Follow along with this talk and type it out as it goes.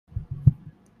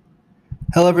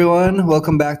Hello, everyone.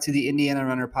 Welcome back to the Indiana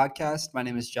Runner podcast. My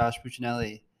name is Josh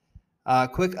Puccinelli.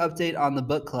 Quick update on the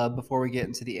book club before we get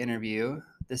into the interview.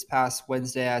 This past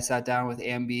Wednesday, I sat down with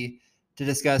Amby to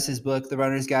discuss his book, The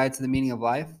Runner's Guide to the Meaning of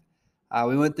Life.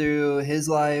 We went through his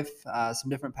life, some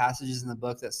different passages in the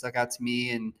book that stuck out to me,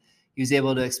 and he was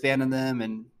able to expand on them,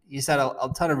 and he just had a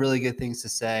ton of really good things to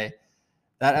say.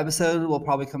 That episode will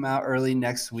probably come out early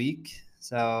next week.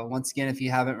 So once again, if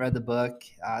you haven't read the book,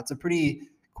 it's a pretty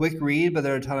quick read, but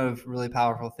there are a ton of really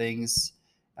powerful things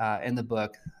in the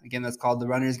book. Again, that's called The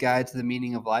Runner's Guide to the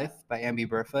Meaning of Life by Amby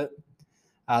Burfoot.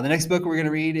 The next book we're going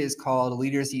to read is called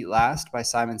Leaders Eat Last by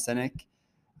Simon Sinek.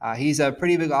 He's a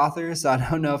pretty big author, so I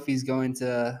don't know if he's going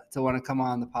to want to come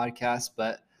on the podcast,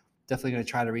 but definitely going to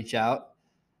try to reach out.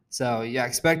 So yeah,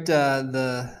 expect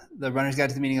the Runner's Guide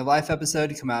to the Meaning of Life episode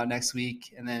to come out next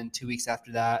week, and then 2 weeks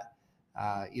after that,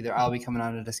 either I'll be coming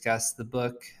on to discuss the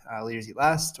book Leaders Eat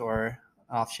Last, or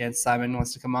off chance Simon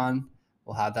wants to come on,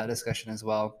 we'll have that discussion as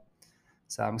well.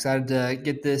 So I'm excited to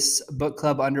get this book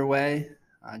club underway.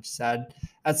 Just add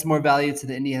some more value to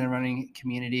the Indiana running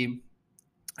community.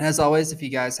 And as always, if you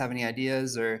guys have any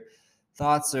ideas or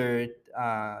thoughts or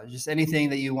just anything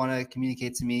that you want to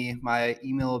communicate to me, my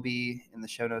email will be in the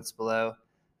show notes below,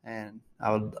 and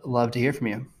I would love to hear from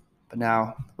you. But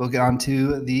now we'll get on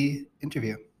to the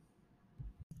interview.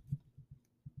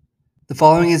 The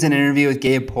following is an interview with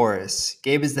Gabe Porras.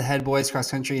 Gabe is the head boys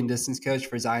cross country and distance coach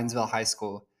for Zionsville High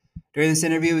School. During this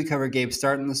interview, we cover Gabe's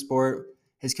start in the sport,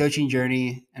 his coaching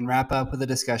journey, and wrap up with a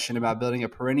discussion about building a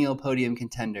perennial podium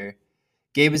contender.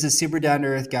 Gabe is a super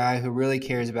down-to-earth guy who really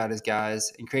cares about his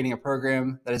guys and creating a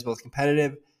program that is both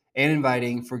competitive and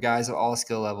inviting for guys of all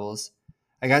skill levels.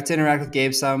 I got to interact with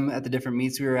Gabe some at the different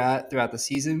meets we were at throughout the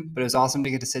season, but it was awesome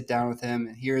to get to sit down with him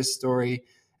and hear his story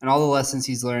and all the lessons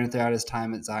he's learned throughout his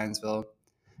time at Zionsville.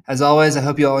 As always, I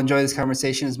hope you all enjoy this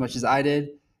conversation as much as I did.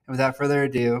 And without further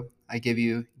ado, I give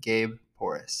you Gabe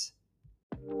Porras.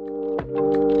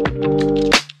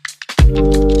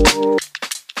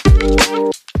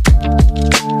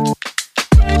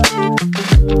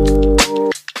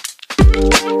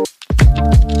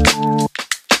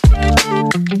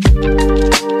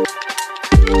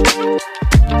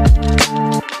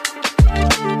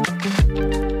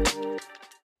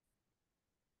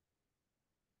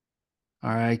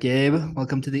 All right, Gabe,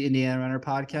 welcome to the Indiana Runner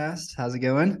podcast. How's it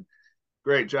going?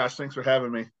 Great, Josh. Thanks for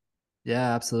having me.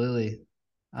 Yeah, absolutely.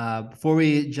 Before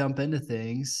we jump into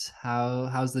things,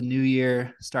 how's the new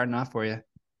year starting off for you?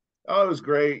 Oh, it was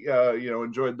great.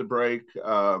 Enjoyed the break.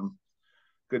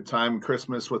 Good time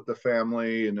Christmas with the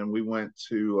family, and then we went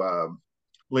to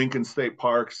Lincoln State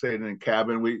Park, stayed in a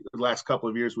cabin. The last couple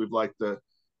of years we've liked to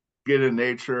get in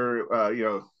nature.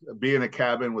 Be in a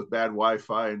cabin with bad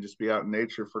Wi-Fi and just be out in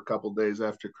nature for a couple of days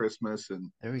after Christmas, and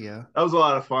There we go. that was a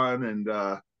lot of fun and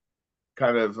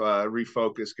kind of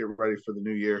refocus, get ready for the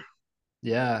new year.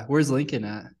 Yeah, where's Lincoln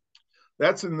at?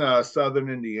 That's in southern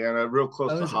Indiana, real close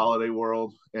to Is it? Holiday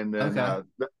World. And then Okay.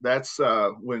 that's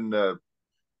when the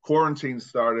quarantine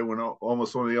started, when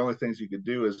almost one of the only things you could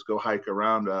do is go hike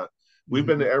around. We've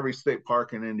been to every state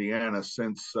park in Indiana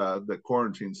since the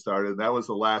quarantine started. That was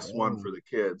the last one for the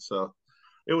kids. So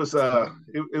it was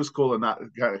it was cool to not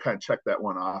kind of check that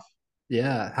one off.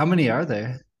 Yeah. How many are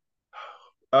there?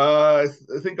 I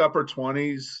think upper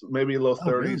 20s, maybe low Oh,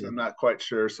 30s. really? I'm not quite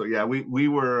sure. So yeah, we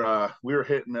were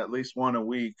hitting at least one a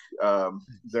week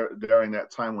during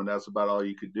that time when that's about all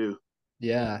you could do.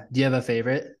 Yeah. Do you have a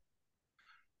favorite?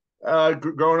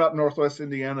 Growing up Northwest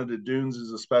Indiana, the Dunes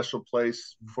is a special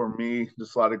place for me.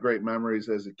 Just a lot of great memories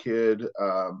as a kid.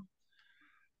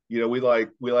 We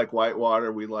like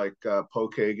whitewater. We like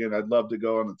Pokagon. I'd love to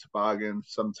go on the toboggan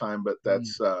sometime, but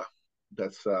that's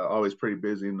always pretty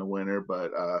busy in the winter. But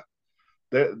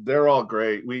they're all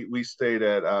great. We stayed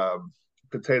at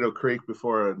Potato Creek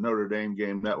before a Notre Dame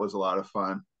game. That was a lot of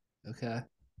fun. Okay.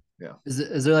 Yeah.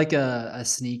 Is there like a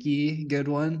sneaky good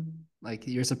one? Like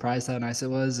you're surprised how nice it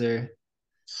was, or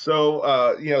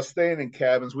So staying in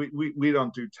cabins, we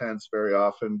don't do tents very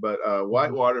often, but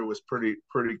Whitewater was pretty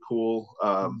cool.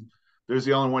 There's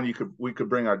the only one we could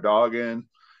bring our dog in,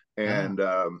 and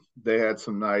they had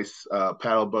some nice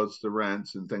paddle boats to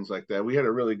rent and things like that. We had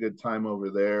a really good time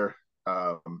over there.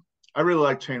 I really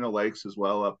like Chain of Lakes as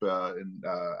well up in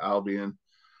Albion.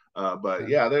 But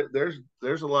yeah,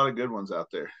 there's a lot of good ones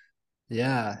out there.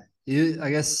 Yeah. I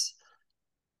guess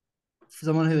for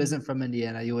someone who isn't from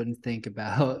Indiana, you wouldn't think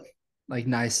about like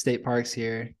nice state parks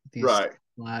here. I think it's Right.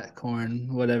 flat corn,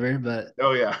 whatever, but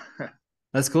Oh yeah.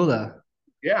 that's cool though.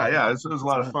 Yeah. It was a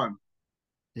lot of fun.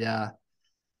 Yeah.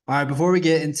 All right. Before we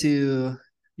get into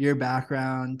your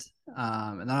background,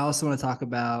 and then I also want to talk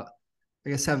about I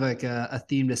guess have like a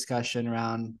theme discussion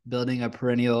around building a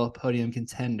perennial podium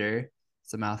contender.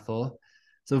 It's a mouthful.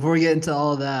 So before we get into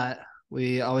all of that,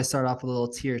 we always start off with a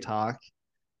little tier talk.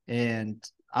 And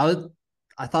I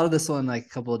thought of this one like a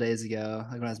couple of days ago,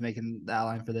 like when I was making the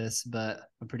outline for this, but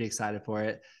I'm pretty excited for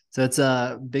it. So it's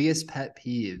biggest pet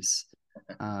peeves.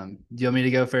 Do you want me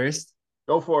to go first?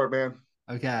 Go for it, man.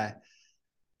 Okay.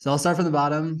 So I'll start from the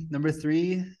bottom. Number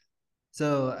three.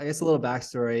 So I guess a little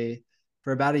backstory.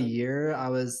 For about a year, I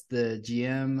was the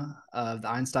GM of the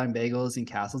Einstein Bagels in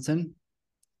Castleton.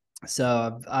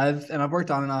 So I've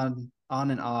worked on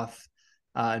and off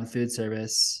in food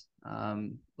service, a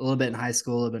little bit in high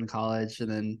school, a little bit in college,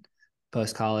 and then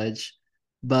post college.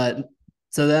 But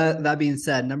so that being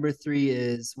said, number three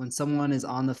is when someone is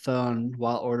on the phone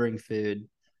while ordering food.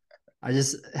 I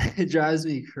just it drives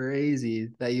me crazy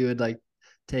that you would like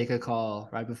take a call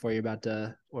right before you're about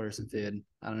to order some food.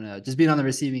 I don't know. Just being on the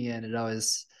receiving end, it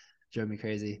always drove me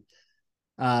crazy.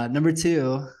 Number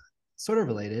two, sort of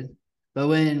related, but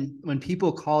when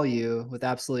people call you with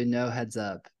absolutely no heads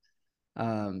up,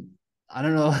 um, I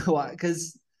don't know why,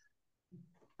 because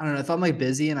I don't know if I'm like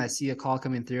busy and I see a call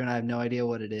coming through and I have no idea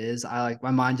what it is. I like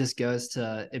my mind just goes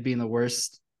to it being the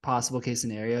worst possible case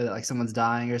scenario that like someone's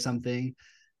dying or something.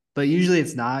 But usually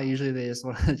it's not. Usually they just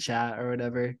want to chat or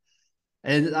whatever.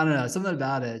 And I don't know, something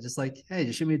about it, just like, hey,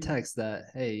 just shoot me a text that,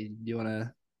 hey, do you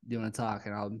wanna talk,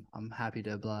 and I'm happy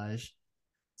to oblige.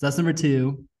 So that's number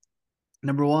two.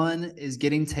 Number one is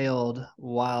getting tailed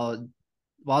while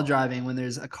driving when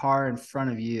there's a car in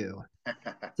front of you.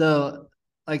 So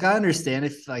like I understand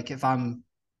if I'm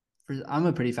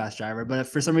a pretty fast driver, but if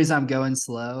for some reason I'm going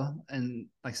slow and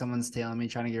like someone's tailing me,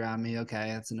 trying to get around me, okay,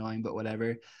 that's annoying, but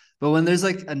whatever. But when there's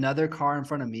like another car in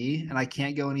front of me and I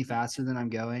can't go any faster than I'm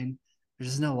going, there's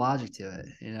just no logic to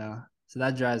it. So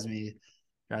that drives me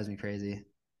crazy.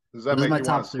 Does So that those are make my you want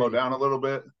top to slow three. down a little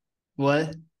bit?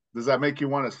 What? Does that make you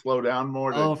want to slow down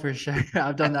more to Oh, for sure.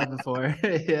 I've done that before.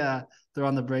 Yeah. Throw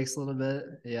on the brakes a little bit.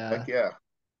 Yeah. heck yeah.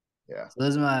 Yeah. So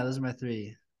those are my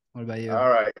three. What about you? All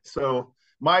right. So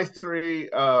my three,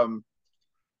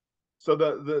 so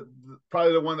the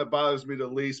probably the one that bothers me the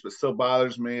least, but still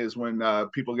bothers me is when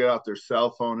people get out their cell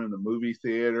phone in the movie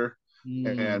theater and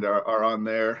Mm. are on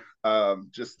there.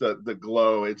 Just the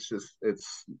glow. It's just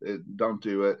don't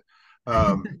do it.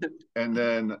 Um, and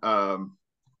then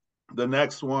the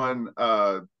next one,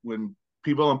 when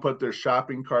people don't put their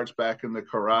shopping carts back in the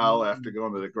corral after Mm.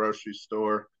 going to the grocery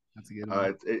store, That's a good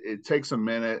one. it takes a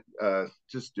minute.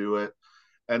 Just do it.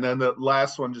 And then the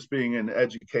last one, just being in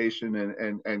education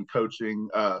and coaching,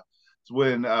 is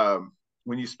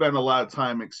when you spend a lot of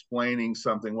time explaining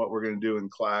something, what we're going to do in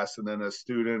class, and then a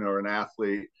student or an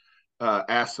athlete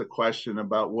asks a question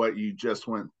about what you just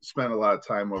spent a lot of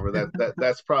time over.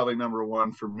 That's probably number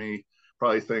one for me.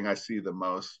 Probably thing I see the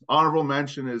most. Honorable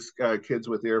mention is kids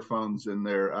with earphones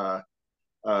uh,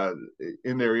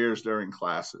 in their ears during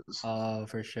classes. Oh,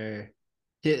 for sure.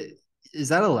 Is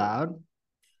that allowed?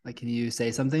 Like, can you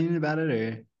say something about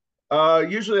it or?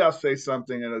 Usually I'll say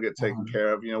something and it'll get taken Uh-huh.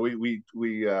 care of. You know,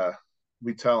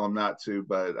 we tell them not to,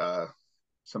 but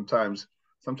sometimes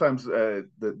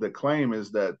the claim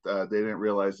is that they didn't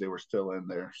realize they were still in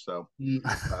there. So, Mm.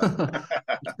 uh,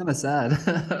 It's kind of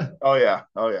sad. oh yeah,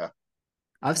 oh yeah,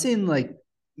 I've seen like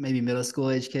maybe middle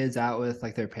school age kids out with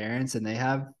like their parents and they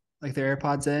have like their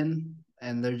AirPods in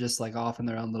and they're just like off in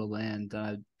their own little land.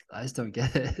 And I just don't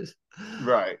get it.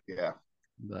 right, yeah,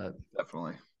 But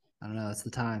definitely. I don't know. It's the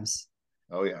times.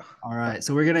 Oh yeah, All right.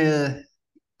 So we're gonna,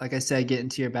 like I said, get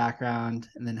into your background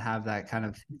and then have that kind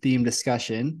of theme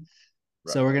discussion.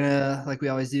 So right. we're gonna, like we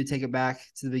always do, take it back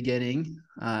to the beginning.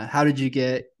 How did you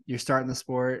get your start in the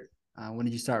sport? When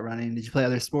did you start running? Did you play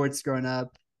other sports growing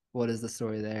up? What is the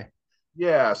story there?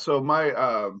 Yeah. So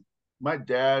my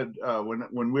dad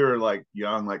when we were like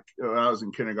young, like when I was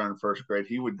in kindergarten, first grade,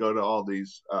 he would go to all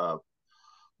these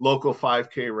local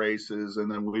 5K races, and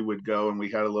then we would go and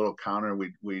we had a little counter. And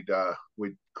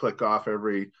we'd click off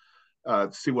every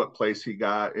see what place he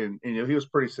got, and you know he was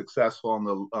pretty successful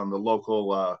on the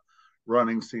local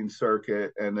running scene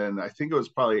circuit. And then I think it was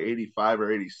probably 85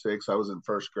 or 86. I was in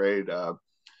first grade.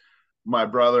 My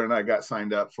brother and I got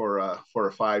signed up for a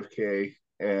 5K,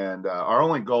 and our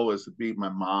only goal was to beat my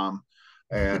mom.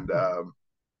 And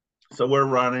so we're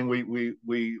running. We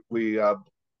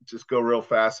just go real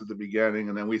fast at the beginning,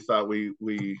 and then we thought we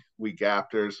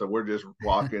gapped her, so we're just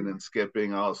walking and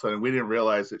skipping. All of a sudden, we didn't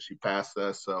realize that she passed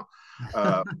us. So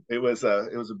it was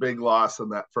a big loss on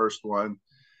that first one.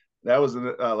 That was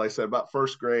like I said, about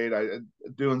first grade. I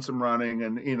doing some running,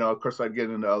 and you know, of course, I'd get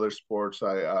into other sports.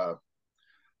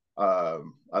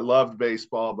 I loved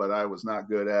baseball, but I was not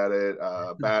good at it.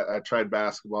 I tried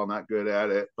basketball, not good at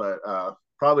it. But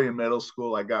probably in middle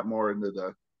school, I got more into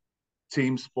the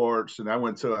team sports, and I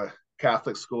went to a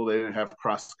Catholic school. They didn't have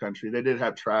cross country. They did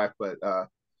have track, but it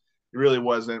really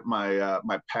wasn't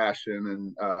my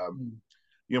passion.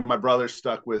 And my brother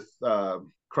stuck with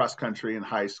cross country in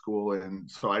high school, and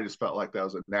so I just felt like that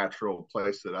was a natural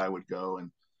place that I would go.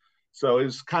 And so it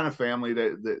was kind of family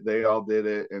that they all did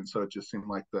it, and so it just seemed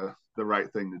like the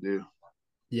right thing to do.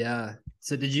 Yeah.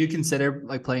 So did you consider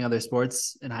like playing other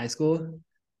sports in high school?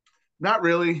 Not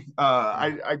really.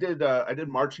 I did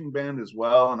marching band as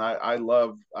well, and I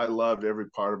loved every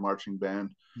part of marching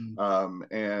band. Mm.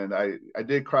 And I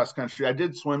did cross country. I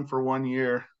did swim for 1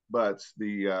 year, but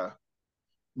the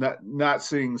not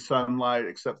seeing sunlight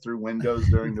except through windows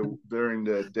during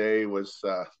the day was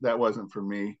that wasn't for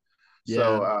me. Yeah.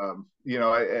 So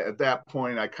at that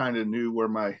point I kind of knew where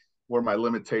my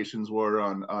limitations were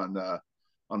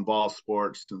on ball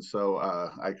sports, and so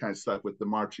I kind of stuck with the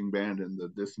marching band and the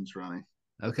distance running.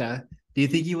 Okay. Do you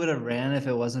think you would have ran if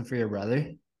it wasn't for your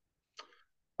brother?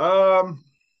 Um,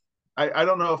 I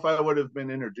don't know if I would have been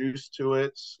introduced to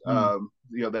it, Mm.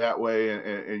 that way,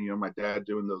 and my dad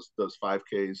doing those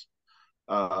 5Ks.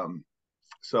 Um,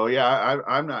 so yeah,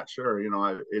 I'm not sure.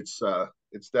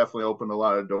 It's definitely opened a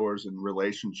lot of doors in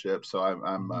relationships. So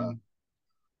Mhm.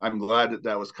 I'm glad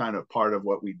that was kind of part of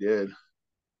what we did.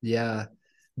 Yeah.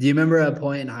 Do you remember a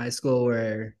point in high school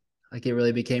where like it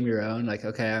really became your own? Like,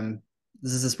 okay,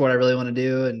 this is a sport I really want to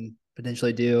do and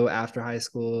potentially do after high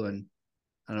school. And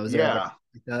I don't know, was there ever Yeah,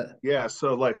 like that? yeah.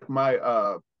 So like my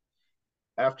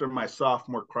after my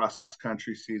sophomore cross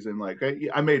country season, like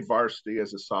I made varsity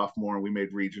as a sophomore, and we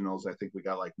made regionals. I think we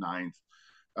got like ninth.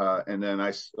 And then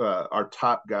our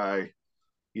top guy,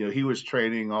 he was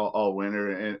training all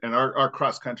winter, and our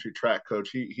cross country track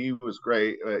coach, he was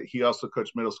great. He also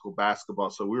coached middle school basketball,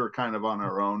 so we were kind of on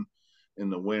our own in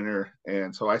the winter.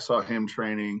 And so I saw him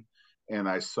training, and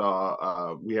I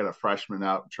saw we had a freshman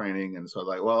out training, and so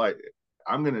like, well,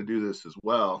 I'm going to do this as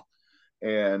well.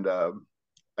 And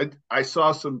I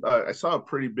saw a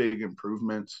pretty big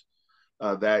improvement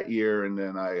that year, and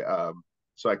then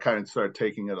so I kind of started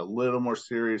taking it a little more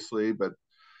seriously. But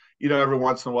every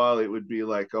once in a while it would be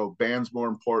like, oh, band's more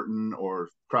important or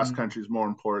cross Mm. country's more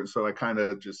important. So I kind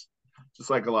of just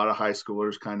like a lot of high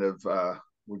schoolers, kind of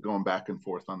we're going back and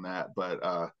forth on that. But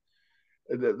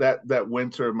that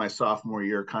winter of my sophomore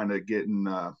year, kind of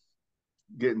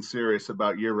getting serious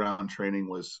about year round training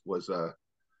was a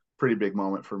pretty big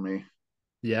moment for me.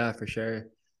 Yeah, for sure.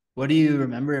 What do you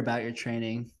remember about your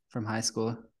training from high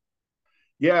school?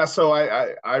 Yeah, so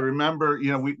I remember,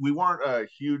 we weren't a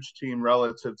huge team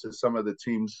relative to some of the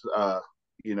teams that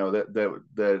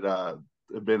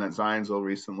have been at Zionsville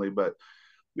recently, but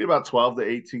we had about 12 to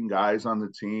 18 guys on the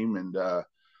team, and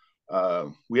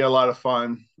we had a lot of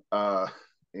fun.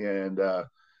 And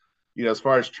as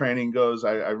far as training goes,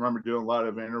 I remember doing a lot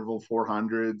of interval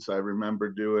 400s. I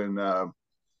remember doing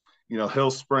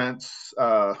hill sprints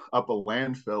up a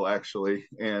landfill actually,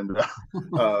 and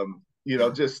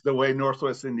just the way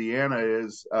Northwest Indiana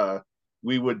is.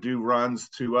 We would do runs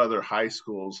to other high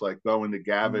schools, like going to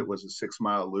Gavitt was a 6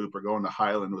 mile loop, or going to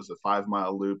Highland was a 5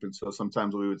 mile loop. And so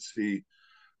sometimes we would see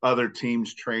other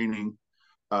teams training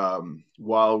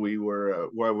while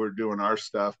we're doing our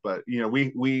stuff. But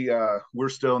we're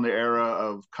still in the era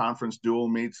of conference dual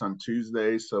meets on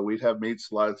Tuesday, so we'd have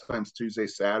meets a lot of times Tuesday,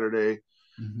 Saturday,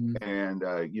 Mm-hmm. and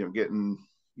getting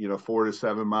 4 to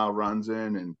 7 mile runs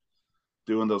in, and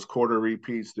doing those quarter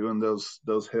repeats, doing those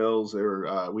hills.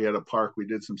 Or we had a park we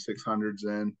did some 600s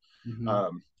in. Mm-hmm. I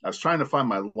was trying to find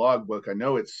my logbook. I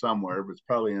know it's somewhere, but it's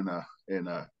probably in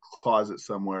a closet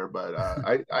somewhere. But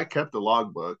I kept the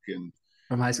logbook, and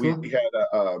From high we school?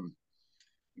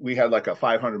 had like a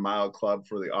 500-mile club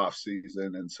for the off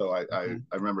season, and so Okay.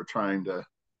 I remember trying to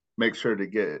make sure to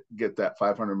get that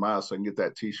 500 miles so I can get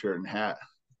that T-shirt and hat.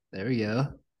 There we go.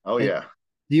 Oh It, yeah,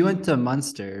 you went to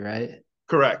Munster, right?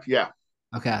 correct. Yeah,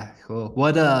 Okay, cool.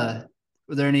 Were there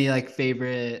any like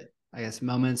favorite, I guess,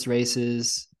 moments,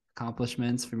 races,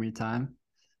 accomplishments from your time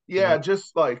yeah. there?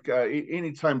 Just like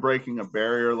anytime breaking a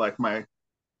barrier, like my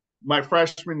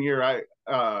freshman year,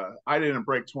 I didn't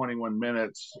break 21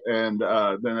 minutes, and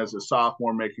then as a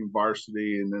sophomore making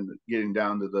varsity, and then getting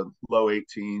down to the low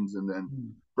 18s, and then Hmm.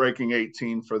 breaking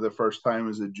 18 for the first time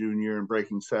as a junior, and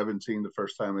breaking 17 the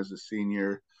first time as a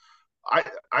senior.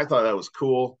 I thought that was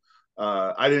cool.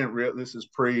 I didn't this is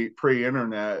pre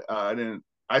internet.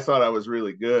 I thought I was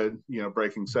really good,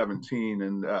 breaking 17,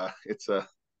 and it's a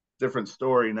different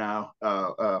story now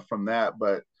from that.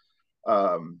 But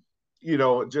um,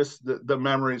 just the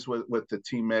memories with the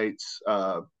teammates.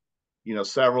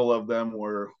 Several of them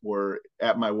were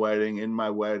at my wedding, in my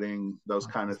wedding, those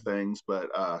kind of things. But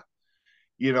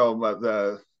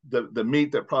the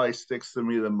meet that probably sticks to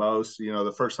me the most,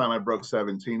 the first time I broke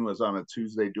 17 was on a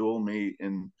Tuesday dual meet,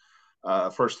 and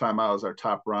first time I was our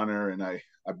top runner, and I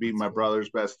beat my brother's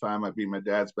best time. I beat my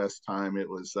dad's best time. It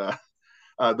was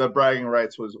the bragging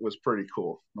rights was pretty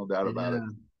cool, no doubt about it.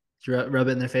 Yeah. Rub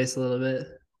it in their face a little bit.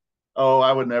 Oh,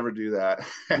 I would never do that.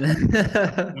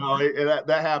 No,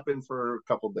 that happened for a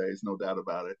couple days, no doubt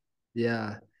about it.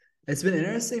 Yeah. It's been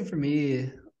interesting for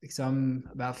me. So I'm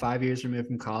about 5 years removed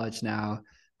from college now.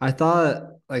 I thought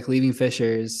like leaving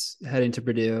Fishers, heading to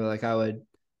Purdue, like I would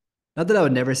not that I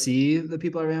would never see the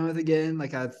people I ran with again.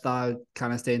 Like I thought I'd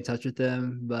kind of stay in touch with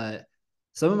them, but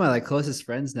some of my like closest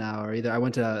friends now are either I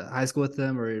went to high school with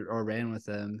them or ran with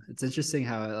them. It's interesting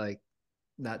how like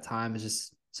that time is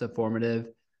just so formative.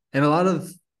 And a lot of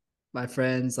my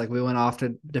friends, like we went off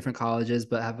to different colleges,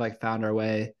 but have like found our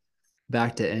way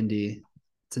back to Indy.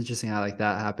 It's interesting how like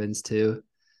that happens too.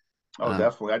 Oh, Um,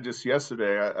 definitely. I just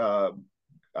yesterday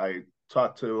I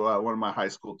talked to one of my high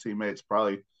school teammates,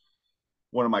 probably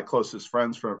one of my closest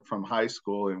friends from high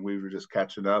school, and we were just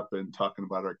catching up and talking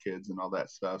about our kids and all that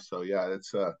stuff. So yeah,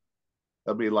 it's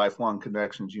that'll be lifelong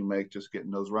connections you make just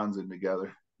getting those runs in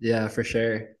together. yeah, for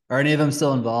sure. Are any of them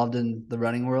still involved in the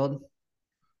running world?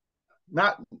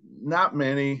 Not not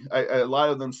many. A lot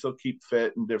of them still keep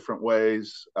fit in different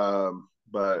ways,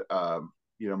 but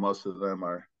most of them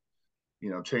are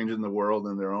changing the world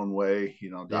in their own way.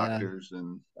 Yeah, Doctors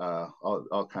and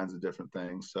all kinds of different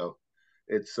things. So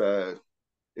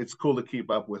it's cool to keep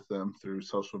up with them through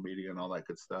social media and all that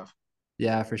good stuff.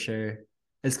 yeah, for sure.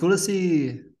 It's cool to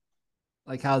see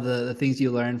like how the things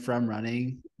you learn from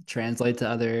running translate to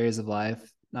other areas of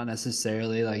life, not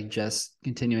necessarily like just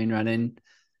continuing running.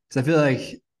 Because I feel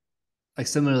like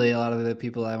similarly, a lot of the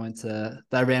people that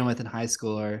I ran with in high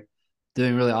school are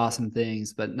doing really awesome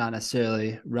things, but not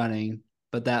necessarily running.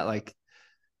 But that like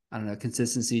I don't know,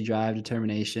 consistency, drive,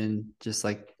 determination, just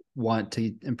like want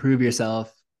to improve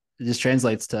yourself. It just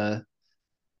translates to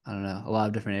I don't know a lot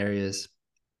of different areas.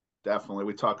 Definitely,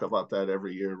 we talk about that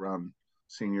every year around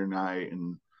senior night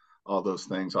and all those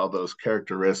things, all those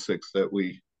characteristics that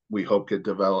we hope get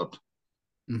developed.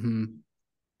 Mm-hmm,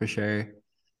 for sure.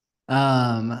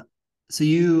 Um, so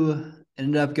you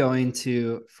ended up going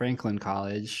to Franklin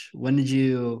College. When did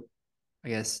you, I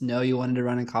guess, know you wanted to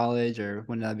run in college, or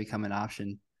when did that become an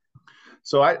option?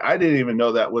 So I didn't even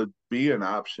know that would be an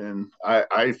option.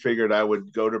 I figured I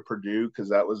would go to Purdue because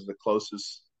that was the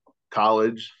closest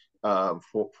college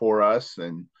for us.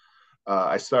 And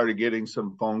I started getting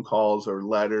some phone calls or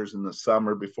letters in the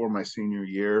summer before my senior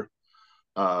year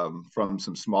from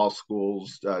some small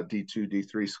schools, D2,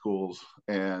 D3 schools.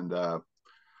 And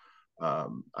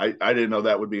I didn't know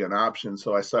that would be an option.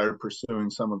 So I started pursuing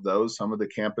some of those. Some of the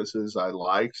campuses I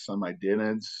liked, some I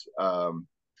didn't.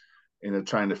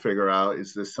 Trying to figure out,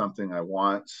 is this something I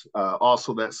want?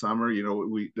 Also that summer,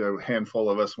 a handful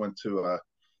of us went to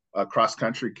a cross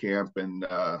country camp and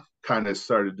kind of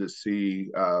started to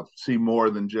see more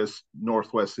than just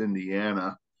Northwest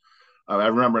Indiana. I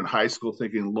remember in high school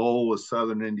thinking Lowell was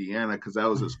Southern Indiana because that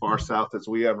was as far south as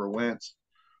we ever went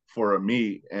for a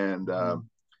meet. And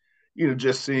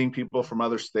just seeing people from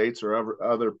other states or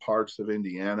other parts of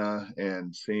Indiana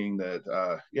and seeing that,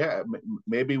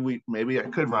 maybe I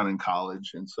could run in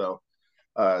college. And so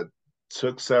uh,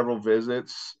 took several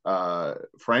visits.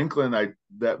 Franklin,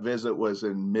 that visit was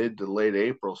in mid to late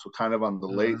April, so kind of on the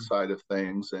late side of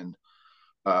things. And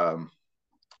um,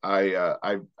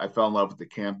 I fell in love with the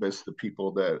campus, the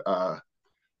people that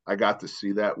I got to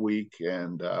see that week,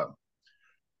 and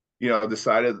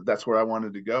decided that's where I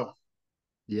wanted to go.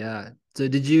 Yeah. So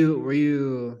were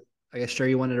you, I guess, sure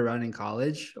you wanted to run in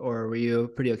college, or were you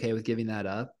pretty okay with giving that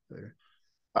up? Or,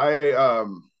 I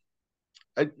um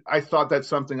I thought that's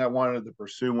something I wanted to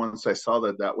pursue once I saw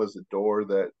that that was a door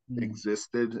that hmm.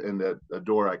 existed and that a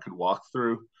door I could walk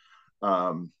through.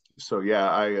 So yeah,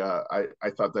 I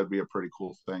thought that'd be a pretty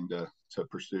cool thing to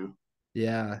pursue.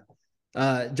 Yeah.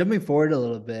 Jumping forward a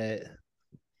little bit,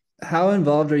 how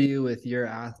involved are you with your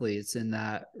athletes in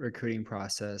that recruiting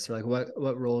process? Or like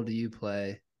what role do you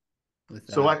play with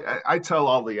So that? I tell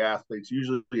all the athletes,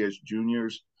 usually as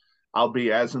juniors, I'll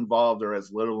be as involved or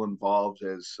as little involved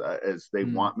as they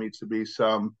Mm, want me to be.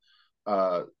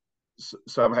 Uh,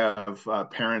 some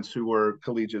have parents who were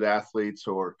collegiate athletes,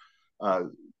 or uh,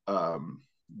 um,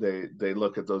 they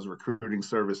look at those recruiting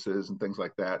services and things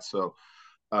like that. So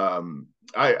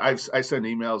I send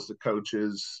emails to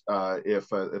coaches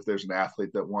if there's an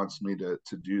athlete that wants me to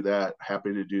do that.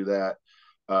 Happy to do that.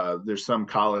 There's some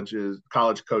college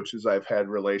coaches I've had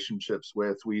relationships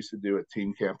with. We used to do a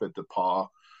team camp at DePaul,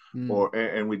 Mm,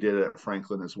 and we did it at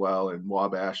Franklin as well and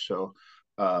Wabash. So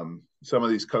some of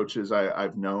these coaches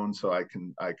I've known, so I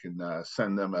can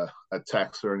send them a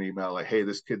text or an email like, hey,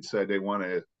 this kid said they want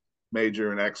to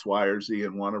major in X, Y, or Z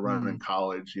and want to run in mm,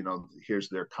 college. Here's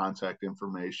their contact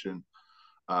information.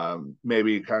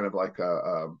 Maybe kind of like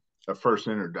a first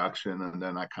introduction, and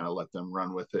then I kind of let them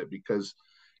run with it because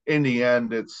in the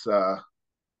end,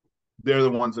 they're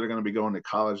the ones that are going to be going to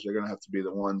college. They're going to have to be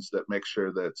the ones that make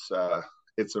sure that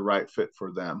it's a right fit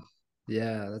for them.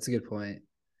 yeah, that's a good point.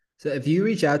 So if you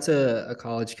reach out to a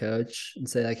college coach and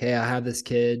say like, "Hey, I have this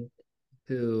kid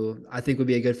who I think would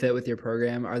be a good fit with your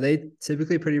program," are they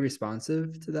typically pretty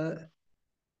responsive to that?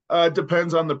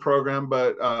 Depends on the program,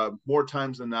 but more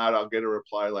times than not, I'll get a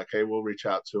reply like, "Hey, we'll reach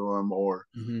out to them," or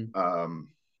Mm-hmm. um,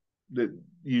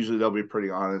 usually they'll be pretty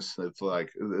honest. It's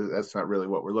like that's not really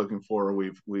what we're looking for.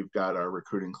 We've got our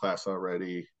recruiting class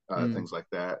already, Mm, things like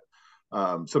that.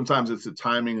 Sometimes it's the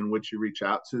timing in which you reach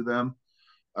out to them.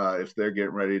 If they're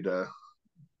getting ready to,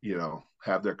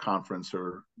 have their conference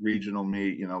or regional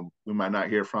meet, we might not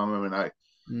hear from them. And I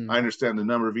mm, understand the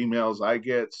number of emails I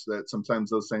get that sometimes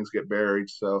those things get buried.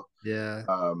 yeah,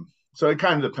 So it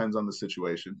kind of depends on the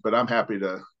situation, but I'm happy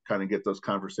to kind of get those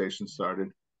conversations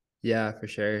started. yeah, for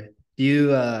sure. Do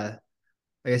you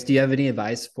I guess do you have any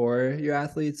advice for your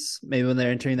athletes maybe when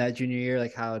they're entering that junior year,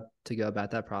 like how to go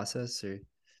about that process or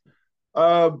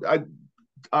I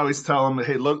always tell them,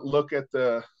 hey, look at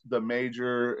the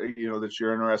major, that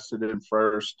you're interested in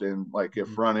first, and like if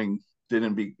Mhm. running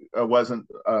didn't be wasn't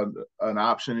an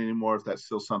option anymore, if that's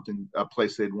still something a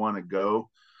place they'd want to go.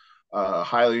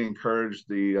 Highly encourage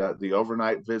the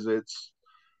overnight visits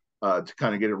to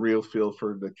kind of get a real feel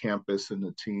for the campus and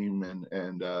the team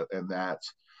and that.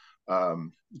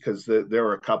 Because there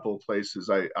were a couple of places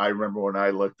I remember when I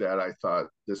looked at, I thought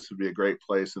this would be a great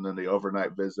place, and then the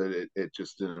overnight visit, it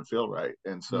just didn't feel right,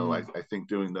 and so Mm, I think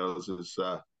doing those is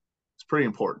it's pretty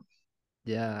important.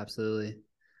 yeah, absolutely.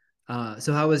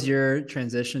 So how was your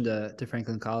transition to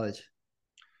Franklin College?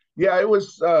 Yeah, it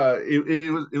was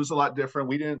a lot different.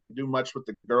 We didn't do much with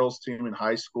the girls team in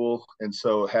high school, and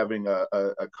so having a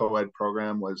co-ed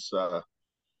program was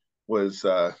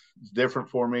different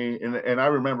for me. And I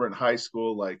remember in high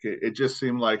school, like it just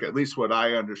seemed like, at least what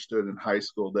I understood in high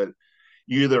school, that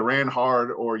you either ran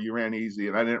hard or you ran easy,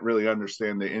 and I didn't really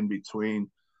understand the in between.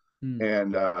 Mm.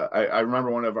 And I remember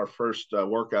one of our first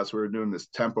workouts, we were doing this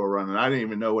tempo run, and I didn't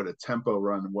even know what a tempo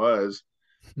run was.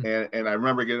 And I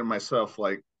remember getting myself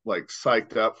like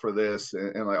psyched up for this,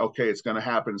 and like, okay, it's going to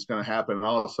happen, it's going to happen, and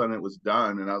all of a sudden it was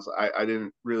done, and I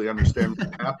didn't really understand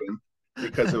what happened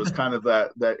because it was kind of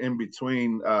that in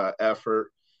between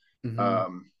effort. Hmm.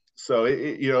 So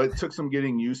it took some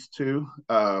getting used to,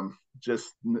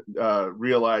 just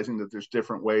realizing that there's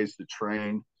different ways to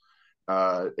train.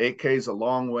 8K is a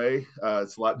long way.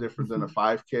 It's a lot different than a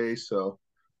 5K. So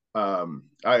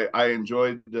I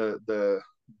enjoyed the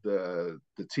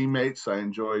teammates. I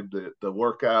enjoyed the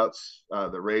workouts,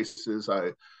 the races.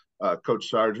 Coach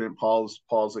Sargent, Paul's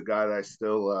a guy that I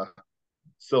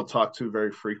still talk to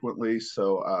very frequently.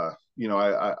 So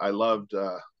I loved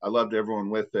everyone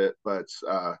with it, but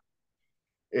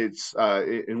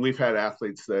and we've had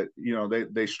athletes that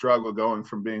they struggle going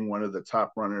from being one of the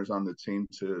top runners on the team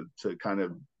to kind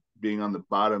of being on the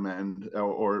bottom end,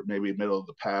 or maybe middle of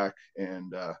the pack,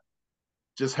 and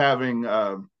just having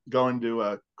going to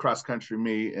a cross country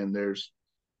meet and there's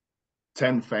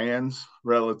 10 fans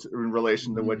relative in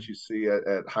relation to what Hmm. you see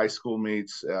at high school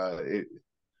meets. It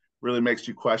really makes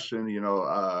you question,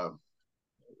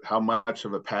 how much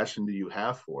of a passion do you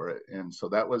have for it? And so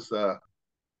that was a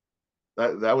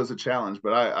challenge,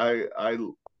 but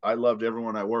I loved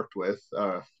everyone I worked with,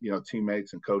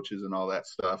 teammates and coaches and all that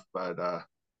stuff. But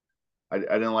I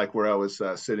didn't like where I was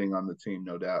sitting on the team,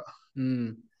 no doubt.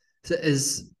 Mm. So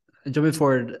is jumping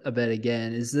forward a bit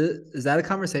again, is that a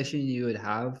conversation you would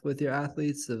have with your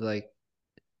athletes of like,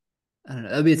 I don't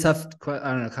know, it'd be a tough,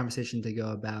 I don't know, conversation to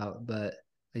go about, but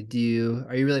like, are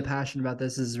you really passionate about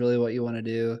this? This is really what you want to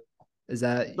do? Is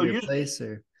that So your place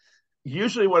or?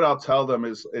 usually what I'll tell them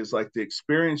is like the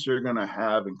experience you're going to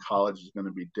have in college is going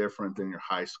to be different than your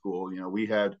high school. We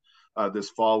had this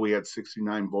fall we had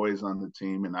 69 boys on the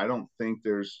team, and I don't think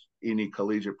there's any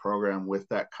collegiate program with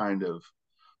that kind of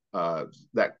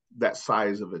that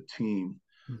size of a team.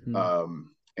 Mhm.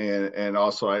 And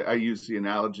also I use the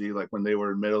analogy like when they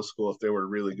were in middle school, if they were a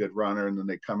really good runner and then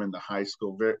they come into high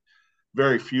school,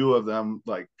 very few of them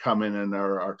like come in and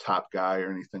are our top guy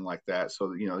or anything like that.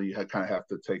 So you kind of have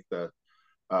to take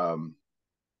um,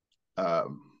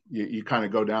 you kind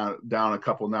of go down a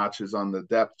couple notches on the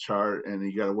depth chart, and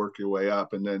you got to work your way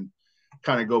up, and then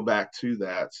kind of go back to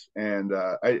that. And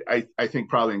I think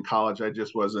probably in college I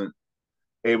just wasn't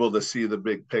able to see the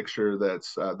big picture.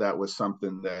 That was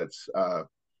something that's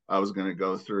I was going to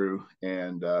go through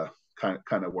and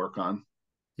kind of work on.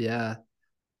 Yeah.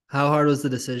 How hard was the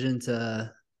decision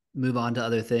to move on to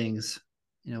other things,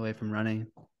 away from running?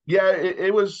 Yeah,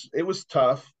 it was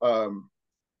tough.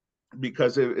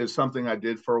 Because it's something I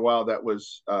did for a while. That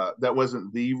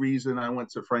wasn't the reason I went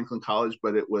to Franklin College,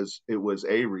 but it was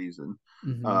a reason,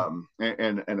 Mm-hmm.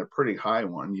 and a pretty high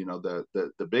one.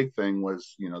 The big thing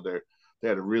was they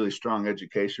had a really strong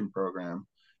education program,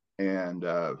 and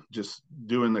just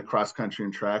doing the cross country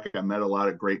and track, I met a lot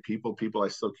of great people I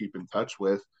still keep in touch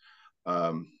with,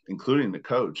 including the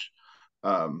coach.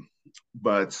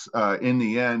 But in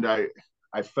the end,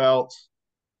 I felt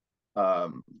I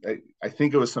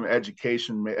think it was some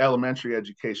elementary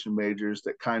education majors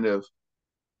that kind of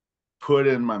put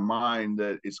in my mind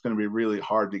that it's going to be really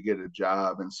hard to get a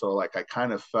job. And so like, I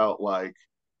kind of felt like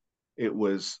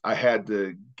I had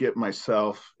to get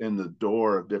myself in the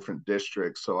door of different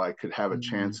districts so I could have a Mm-hmm.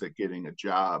 chance at getting a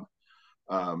job.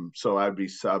 So I'd be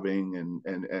subbing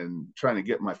and trying to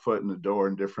get my foot in the door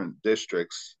in different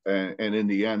districts. And in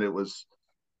the end, it was,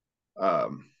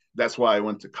 that's why I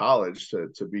went to college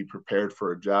to be prepared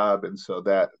for a job. And so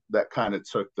that kind of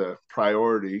took the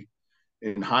priority.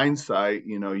 In hindsight,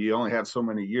 you only have so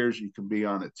many years you can be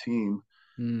on a team,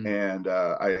 Mm. and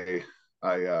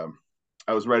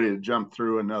I was ready to jump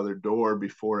through another door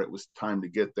before it was time to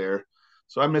get there.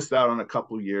 So I missed out on a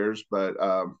couple of years, but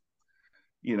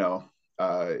you know,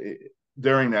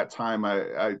 during that time,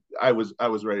 I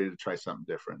was ready to try something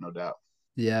different, no doubt.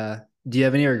 Yeah. Do you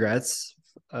have any regrets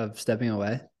of stepping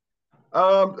away?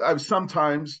 I've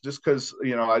sometimes, just because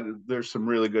there's some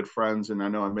really good friends, and I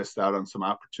know I missed out on some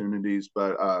opportunities,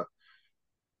 but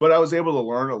I was able to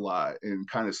learn a lot and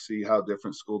kind of see how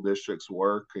different school districts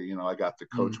work. I got to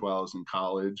coach Mm. while I was in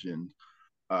college, and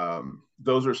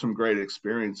those are some great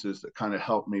experiences that kind of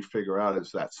helped me figure out,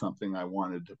 is that something I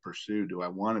wanted to pursue? Do I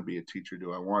want to be a teacher?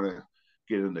 Do I want to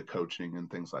get into coaching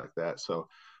and things like that? So,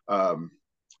 that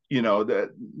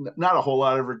not a whole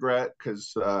lot of regret,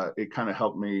 because it kind of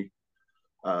helped me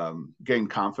gain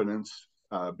confidence,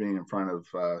 being in front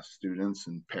of students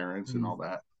and parents and Mm. all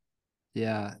that.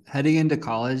 Yeah. Heading into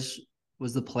college,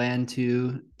 was the plan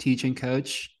to teach and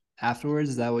coach afterwards?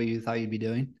 Is that what you thought you'd be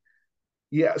doing?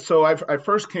 Yeah, so I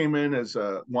first came in as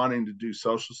wanting to do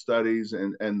social studies,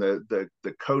 and the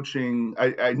coaching.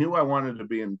 I knew I wanted to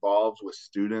be involved with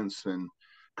students, and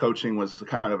coaching was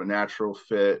kind of a natural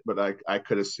fit. But I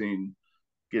could have seen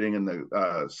getting in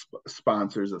the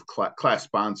sponsors of class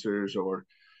sponsors, or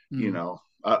Mm.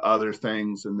 other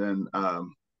things. And then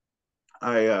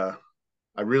I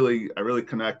I really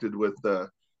connected with the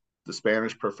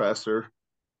Spanish professor,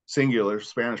 singular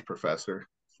Spanish professor,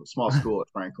 small school at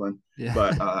Franklin. Yeah.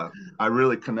 But I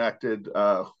really connected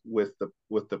with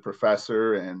the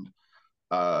professor, and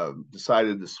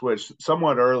decided to switch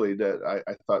somewhat early. That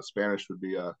I thought Spanish would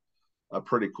be a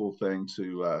pretty cool thing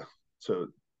to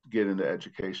get into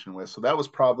education with. So that was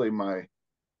probably my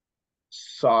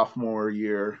sophomore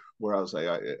year, where I was like,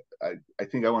 I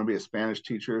think I want to be a Spanish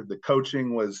teacher. The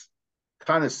coaching was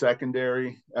kind of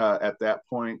secondary at that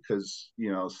point, because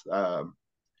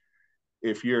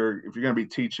if you're going to be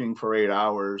teaching for 8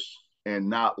 hours and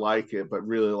not like it, but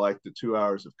really like the 2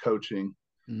 hours of coaching,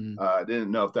 Mm. I didn't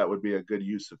know if that would be a good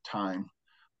use of time.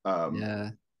 Um,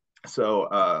 Yeah. so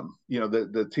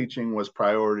the teaching was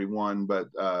priority one, but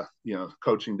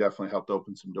coaching definitely helped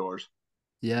open some doors.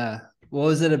 Yeah. What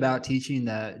was it about teaching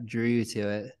that drew you to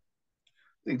it?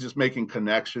 I think just making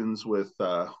connections with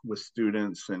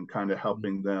students, and kind of Mm.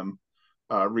 helping them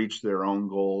reach their own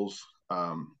goals.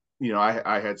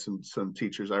 I had some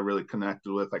teachers I really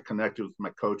connected with. I connected with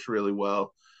my coach really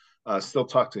well. Still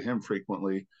talk to him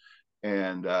frequently,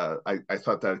 and I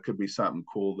thought that it could be something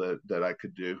cool that I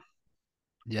could do.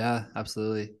 Yeah,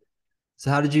 absolutely. So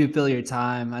how did you fill your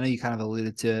time? I know you kind of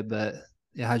alluded to it, but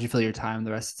yeah, how'd you fill your time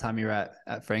the rest of the time you were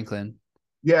at Franklin?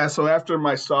 Yeah, so after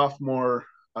my sophomore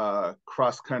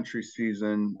cross country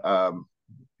season,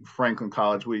 Franklin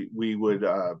College, we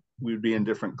would be in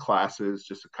different classes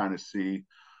just to kind of see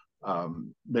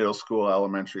middle school,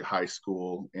 elementary, high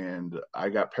school, and I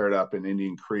got paired up in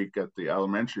Indian Creek at the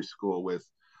elementary school with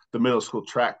the middle school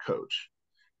track coach,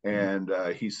 and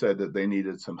he said that they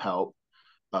needed some help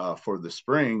for the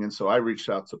spring. And so I reached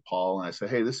out to Paul and I said,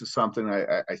 "Hey, this is something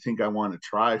I think I want to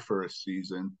try for a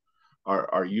season.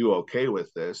 Are you okay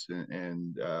with this?"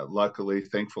 And luckily,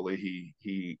 thankfully,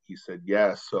 he said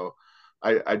yes. So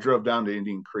I drove down to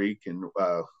Indian Creek, and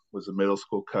was a middle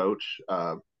school coach.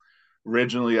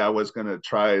 Originally, I was going to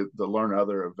try to learn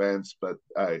other events, but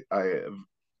I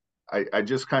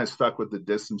just kind of stuck with the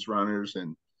distance runners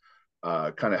and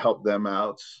kind of helped them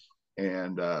out.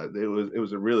 And it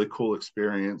was a really cool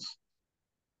experience.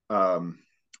 Um,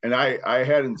 and I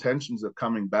had intentions of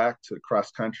coming back to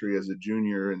cross country as a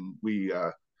junior, and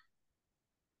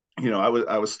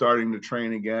I was starting to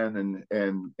train again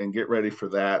and get ready for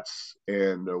that,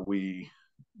 and we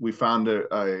found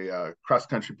a cross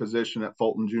country position at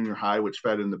Fulton Junior High, which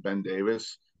fed into Ben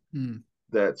Davis. Hmm.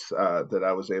 That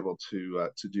I was able to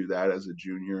do that as a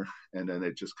junior, and then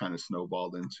it just kind of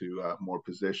snowballed into more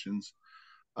positions.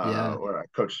 Yeah. Where I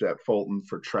coached at Fulton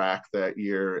for track that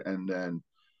year, and then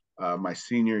my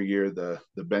senior year, the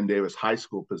Ben Davis High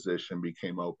School position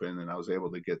became open, and I was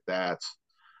able to get that.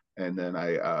 And then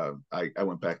I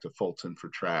went back to Fulton for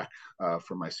track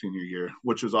for my senior year,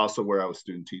 which was also where I was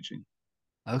student teaching.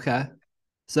 Okay.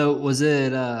 So was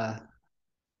it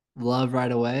love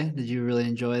right away? Did you really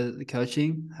enjoy the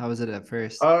coaching? How was it at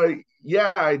first?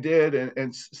 Yeah, I did,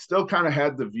 and still kind of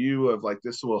had the view of like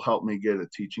this will help me get a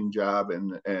teaching job,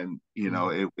 and Mm.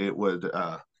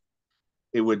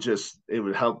 it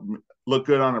would help look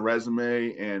good on a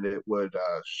resume, and it would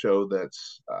show that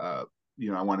I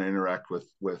want to interact with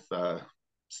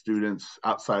students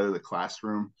outside of the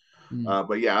classroom. Mm.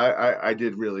 But yeah, I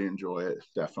did really enjoy it,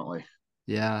 definitely.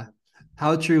 Yeah.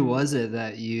 How true was it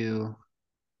that you,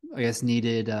 I guess,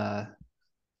 needed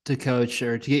to coach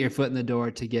or to get your foot in the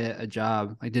door to get a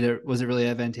job? Like, was it really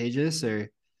advantageous or?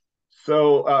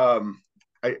 So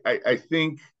I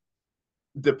think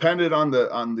depended on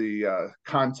the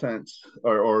content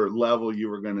or level you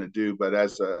were going to do, but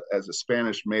as a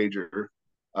Spanish major,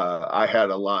 I had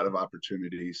a lot of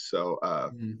opportunities, so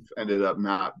Mm. ended up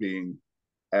not being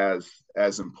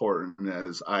as important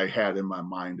as I had in my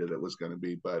mind that it was going to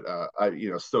be. But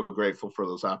I still grateful for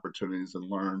those opportunities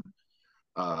and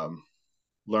um,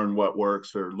 learn what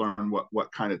works or learn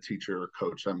what kind of teacher or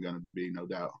coach I'm going to be, no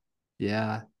doubt.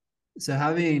 Yeah. So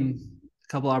having a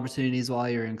couple opportunities while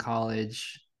you're in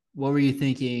college, what were you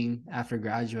thinking after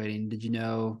graduating? Did you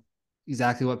know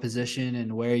exactly what position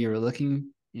and where you were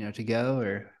looking, to go,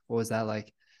 or what was that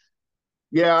like?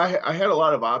 Yeah, I had a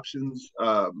lot of options.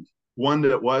 One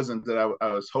that wasn't that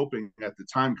I was hoping at the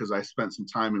time because I spent some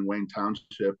time in Wayne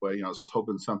Township. I was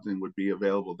hoping something would be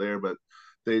available there, but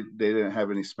they didn't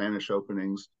have any Spanish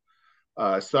openings.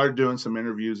 I started doing some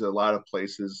interviews at a lot of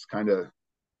places, kind of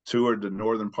toured the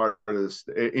northern part of this,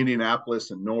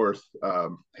 Indianapolis and north.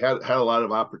 Had a lot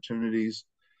of opportunities.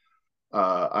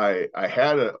 I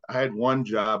had one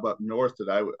job up north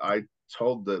that I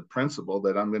told the principal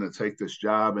that I'm going to take this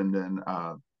job, and then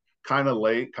kind of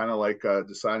late, kind of like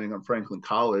deciding on Franklin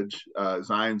College,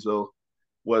 Zionsville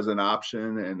was an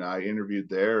option, and I interviewed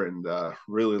there and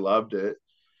really loved it.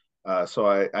 So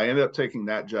I ended up taking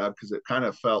that job because it kind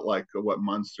of felt like what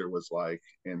Munster was like,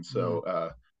 and so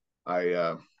Mm.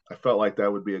 I felt like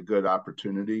that would be a good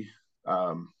opportunity.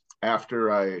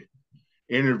 After I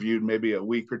interviewed, maybe a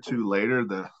week or two later,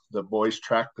 the boys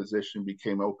track position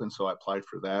became open, so I applied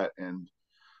for that, and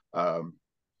um,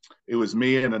 it was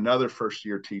me and another first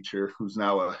year teacher who's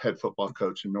now a head football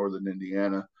coach in Northern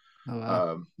Indiana Oh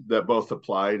wow, that both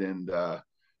applied, and I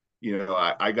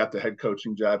got the head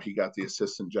coaching job, he got the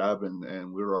assistant job,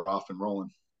 and we were off and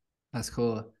rolling. that's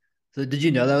cool. So did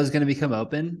you know that was going to become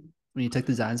open when you took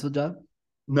the Zionsville job?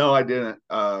 No, I didn't.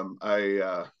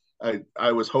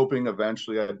 I was hoping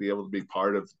eventually I'd be able to be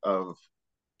part of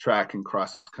track and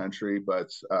cross country, but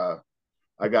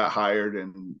I got hired,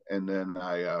 and then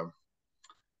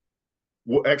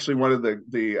actually one of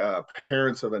the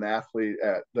parents of an athlete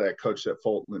that coached at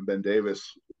Fulton and Ben Davis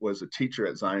was a teacher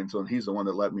at Zionsville, and he's the one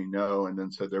that let me know, and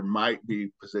then said there might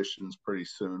be positions pretty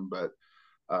soon, but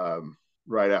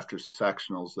right after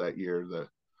sectionals that year,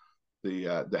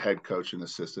 the head coach and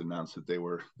assistant announced that they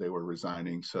were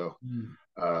resigning, so Mm.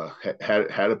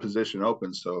 had a position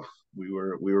open, so we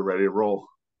were ready to roll.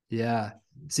 Yeah.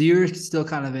 So you were still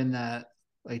kind of in that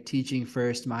like teaching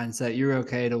first mindset. You're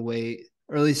okay to wait,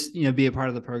 or at least be a part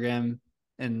of the program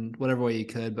in whatever way you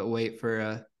could, but wait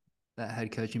for that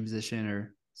head coaching position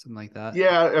or something like that.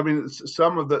 Yeah, I mean,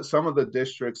 some of the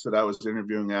districts that I was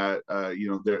interviewing at,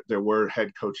 there were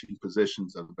head coaching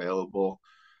positions available,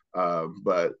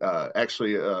 but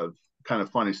actually, kind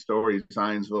of funny story.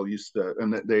 Zionsville used to,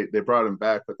 and they brought him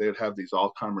back, but they'd have these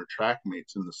all comer track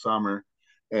meets in the summer,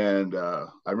 and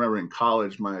I remember in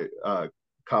college, my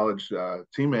college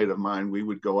teammate of mine, we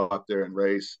would go up there and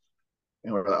race,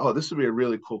 and we're like, oh, this would be a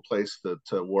really cool place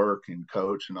to work and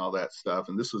coach and all that stuff.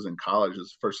 And this was in college. It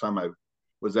was the first time I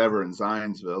was ever in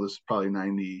Zionsville. This is probably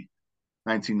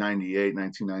 1998,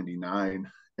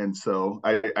 1999. And so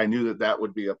I knew that that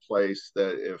would be a place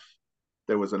that if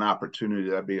there was an opportunity,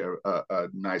 that'd be a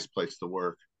nice place to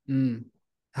work. Mm.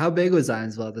 How big was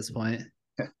Zionsville at this point?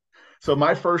 So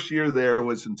my first year there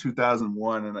was in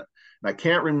 2001, and I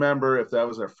can't remember if that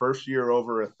was our first year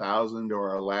over 1,000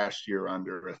 or our last year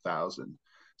under 1,000.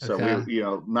 So we, Okay.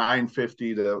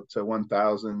 950 to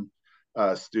 1,000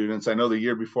 students. I know the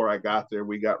year before I got there,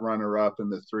 we got runner up in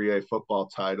the 3A football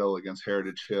title against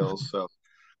Heritage Hills. So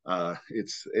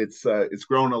it's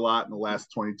grown a lot in the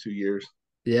last 22 years.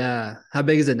 Yeah. How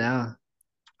big is it now?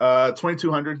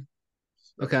 2,200.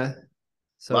 So Okay.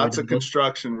 So over lots of doubled.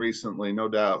 construction recently, no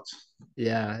doubt.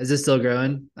 Yeah. Is it still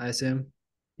growing, I assume?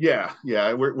 Yeah,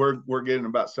 we're getting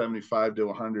about 75 to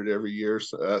 100 every year,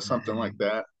 so, something like Dang.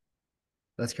 that.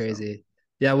 That's So crazy.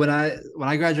 Yeah, when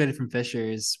I graduated from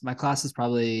Fishers, my class is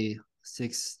probably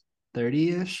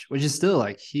 630-ish, which is still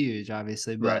like huge,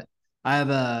 obviously. right, But I have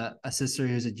a sister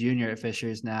who's a junior at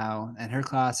Fishers now, and her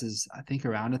class is I think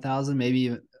around 1,000,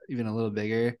 maybe even a little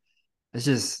bigger.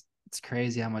 It's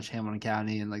crazy how much Hamilton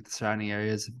County and like the surrounding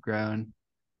areas have grown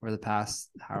over the past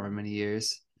however many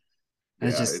years.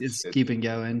 And yeah, it's keeping it's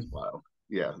going. wild.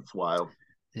 Yeah, it's wild.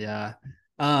 Yeah.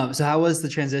 So how was the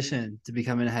transition to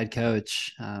becoming a head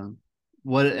coach?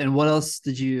 What else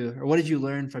what did you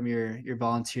learn from your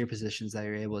volunteer positions that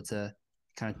you're able to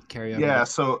kind of carry over to? Yeah,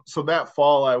 so that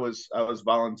fall I was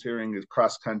volunteering as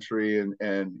cross country, and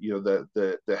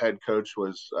the head coach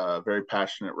was a very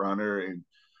passionate runner, and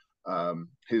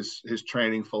his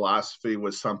training philosophy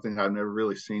was something I've never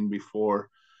really seen before,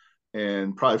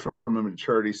 and probably from a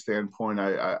maturity standpoint,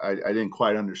 I didn't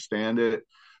quite understand it.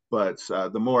 But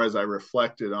the more as I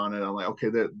reflected on it, I'm like, okay,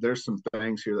 there's some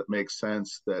things here that make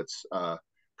sense. That's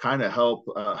kind of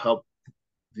help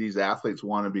these athletes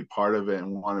want to be part of it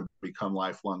and want to become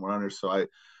lifelong runners. So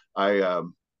I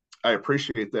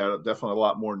appreciate that definitely a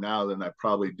lot more now than I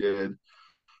probably did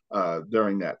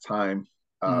during that time.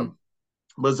 Mm, Um,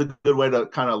 but it's a good way to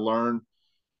kind of learn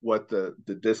what the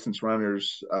distance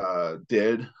runners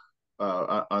did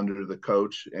under the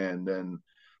coach, and then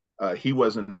he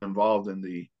wasn't involved in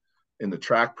the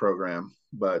track program.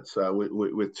 But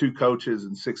with two coaches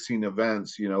and 16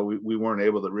 events, we weren't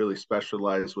able to really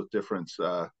specialize with different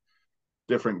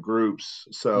groups.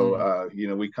 So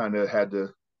mm, we kind of had to.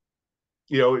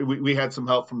 We had some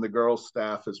help from the girls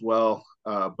staff as well,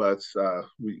 but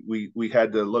we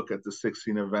had to look at the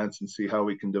 16 events and see how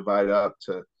we can divide up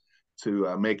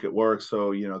to make it work.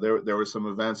 So there were some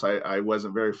events I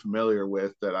wasn't very familiar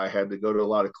with that I had to go to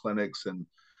a lot of clinics and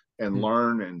mm,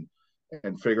 learn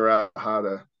and figure out how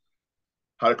to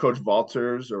coach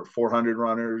vaulters or 400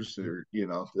 runners, or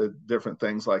different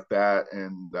things like that.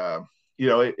 And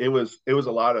it was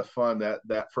a lot of fun,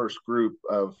 that first group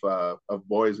of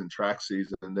boys in track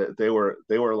season. They were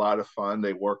a lot of fun.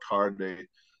 They worked hard.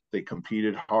 They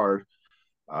competed hard.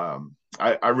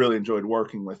 I really enjoyed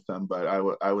working with them, but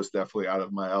I was definitely out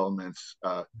of my elements.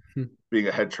 mm. Being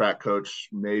a head track coach,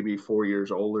 maybe 4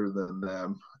 years older than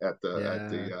them at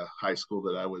the Yeah. high school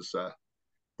that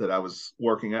I was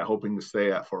working at, hoping to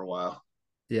stay at for a while.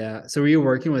 Yeah. So were you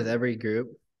working with every group,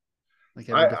 like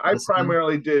every I different discipline?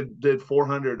 primarily did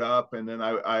 400 up, and then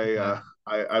Okay.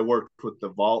 I worked with the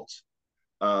vaults,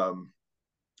 um,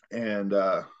 and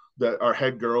that our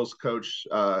head girls coach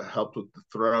helped with the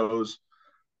throws.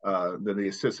 Then the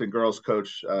assistant girls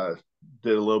coach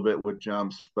did a little bit with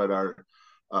jumps, but our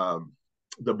um,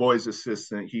 the boys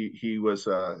assistant,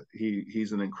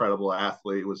 he's an incredible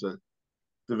athlete. Was a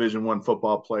Division I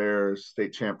football player,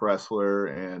 state champ wrestler,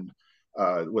 and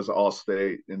was all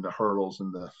state in the hurdles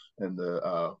and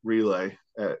the relay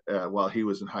while he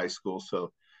was in high school.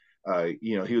 So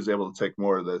he was able to take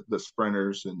more of the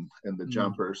sprinters and the Mm,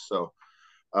 jumpers. So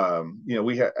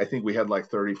I think we had like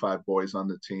 35 boys on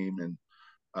the team, and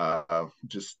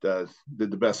just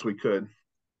did the best we could.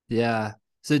 yeah.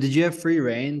 So did you have free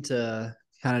reign to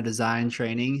kind of design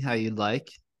training how you'd like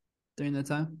during that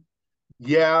time?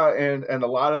 Yeah, and a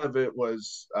lot of it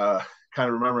was kind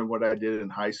of remembering what I did in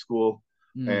high school,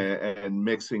 Mm, and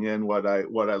mixing in what I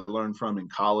learned from in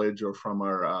college or from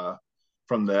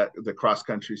the cross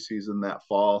country season that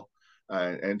fall,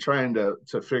 and trying to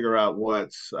figure out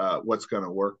what's going to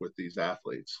work with these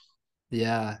athletes.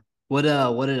 yeah. What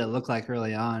did it look like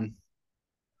early on?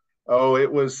 Oh,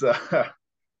 it was.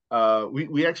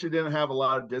 We actually didn't have a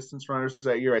lot of distance runners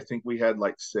that year. I think we had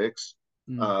like six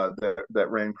Mm, that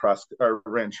ran cross or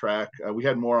ran track. We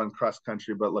had more on cross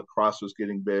country, but lacrosse was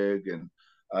getting big, and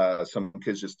some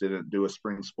kids just didn't do a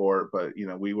spring sport. But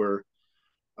we were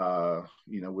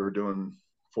doing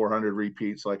 400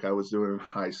 repeats like I was doing in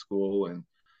high school, and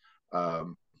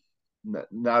um,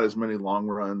 not as many long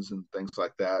runs and things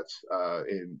like that.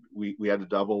 And we had to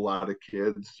double a lot of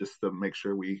kids just to make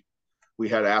sure we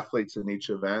had athletes in each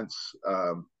events.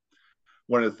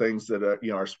 One of the things that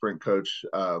our sprint coach,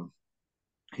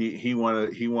 he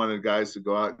wanted guys to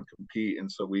go out and compete,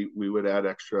 and so we would add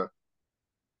extra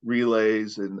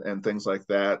relays and things like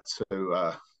that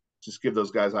to just give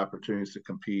those guys opportunities to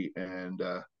compete and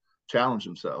challenge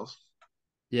themselves.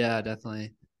 Yeah,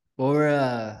 definitely. What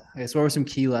were some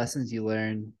key lessons you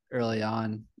learned early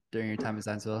on during your time at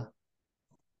Zionsville?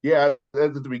 Yeah,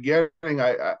 at the beginning,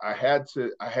 I had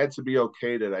to be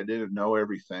okay that I didn't know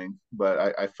everything,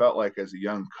 but I felt like as a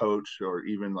young coach or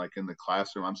even like in the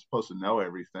classroom, I'm supposed to know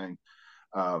everything.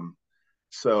 Um,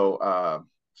 so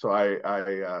so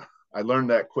I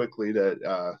learned that quickly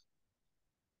that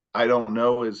I don't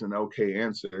know is an okay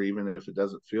answer, even if it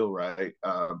doesn't feel right.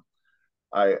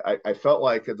 I felt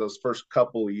like in those first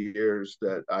couple of years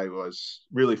that I was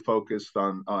really focused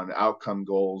on outcome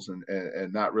goals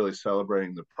and not really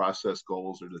celebrating the process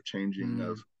goals or the changing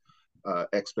of Mm,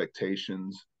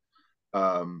 expectations.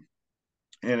 Um,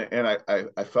 and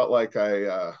I felt like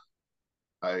I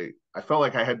felt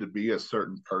like I had to be a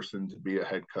certain person to be a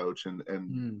head coach and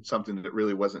mm. something that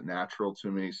really wasn't natural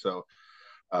to me. So,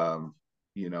 um,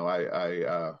 you know,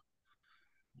 I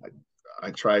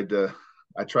tried to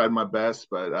I tried my best,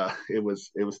 but it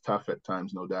was tough at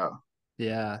times, no doubt.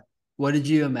 Yeah. What did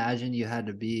you imagine you had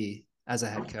to be as a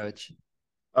head coach?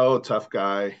 Oh, tough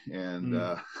guy, and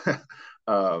Mm,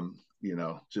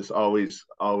 just always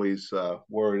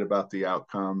worried about the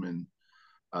outcome, and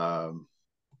um,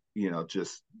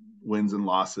 just wins and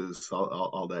losses,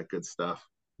 all that good stuff.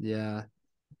 yeah.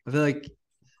 I feel like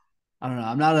I don't know.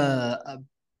 I'm not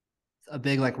a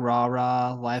big like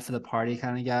rah life of the party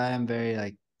kind of guy. I'm very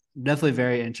like definitely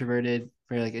very introverted,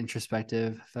 very like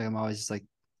introspective. I feel like I'm always just like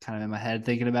kind of in my head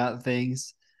thinking about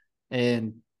things.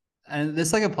 And and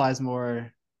this like applies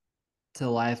more to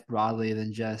life broadly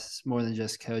than just more than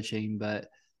just coaching, but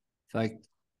like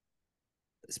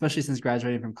especially since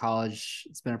graduating from college,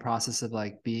 it's been a process of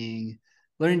like being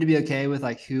learning to be okay with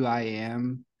like who I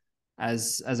am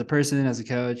as a person, as a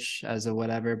coach, as a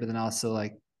whatever, but then also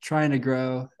like trying to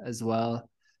grow as well.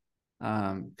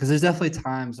 Because there's definitely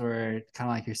times where kind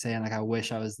of like you're saying, like I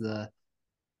wish I was the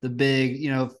big,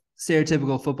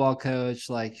 stereotypical football coach,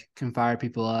 like can fire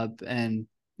people up, and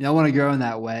I want to grow in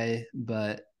that way,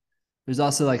 but there's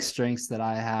also like strengths that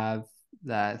I have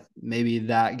that maybe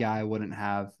that guy wouldn't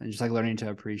have, and just like learning to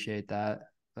appreciate that,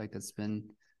 like that's been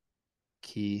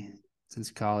key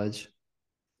since college.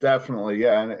 Definitely,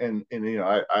 yeah, and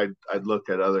I'd look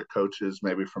at other coaches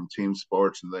maybe from team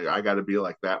sports, and I got to be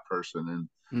like that person, and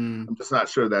Mm, I'm just not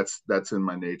sure that's in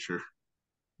my nature.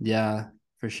 yeah,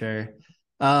 for sure.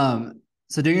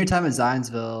 So during your time at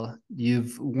Zionsville,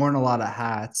 you've worn a lot of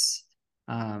hats.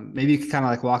 Maybe you could kind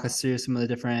of like walk us through some of the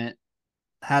different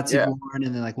hats you've Yeah, worn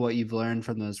and then like what you've learned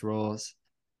from those roles.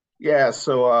 yeah.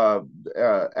 So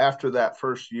after that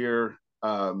first year,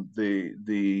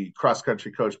 the cross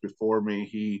country coach before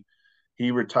me,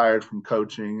 he retired from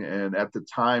coaching, and at the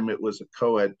time it was a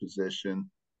co-ed position.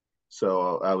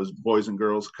 So I was boys and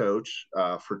girls coach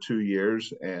for 2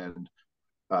 years, and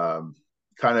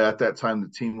kind of at that time the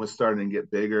team was starting to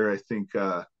get bigger. I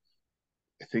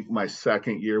think my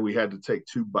second year we had to take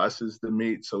two buses to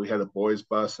meet, so we had a boys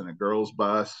bus and a girls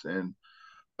bus, and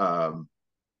um,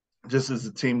 just as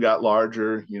the team got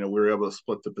larger, we were able to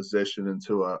split the position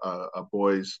into a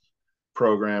boys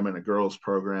program and a girls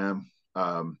program.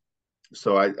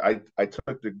 So I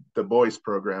took the boys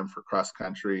program for cross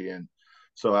country, and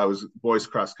so I was boys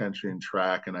cross country and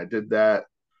track, and I did that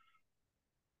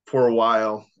for a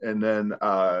while, and then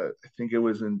I think it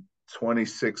was in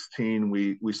 2016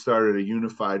 we started a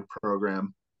unified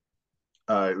program.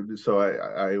 So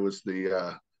I was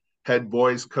the head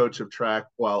boys coach of track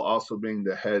while also being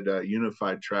the head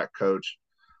unified track coach,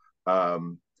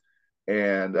 um,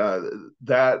 and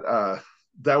that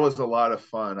was a lot of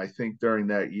fun. I think during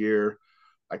that year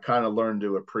I kind of learned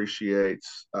to appreciate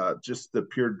just the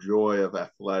pure joy of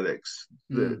athletics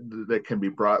Mm, that can be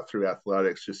brought through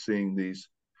athletics. Just seeing these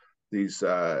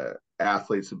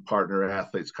athletes and partner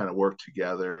athletes kind of work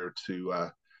together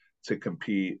to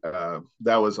compete.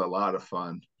 That was a lot of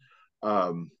fun.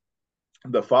 Um,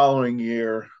 the following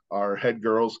year, our head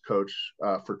girls coach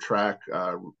for track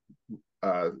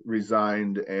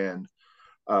resigned, and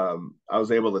I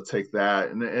was able to take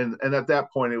that. And at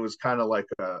that point, it was kind of like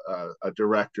a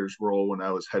director's role when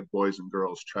I was head boys and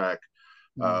girls track.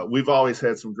 mm, We've always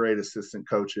had some great assistant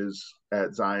coaches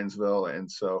at Zionsville,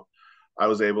 and so I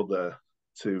was able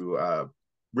to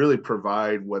really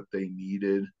provide what they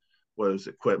needed was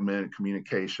equipment,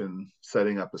 communication,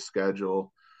 setting up a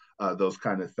schedule, those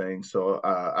kind of things. So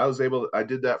I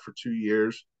did that for 2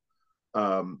 years.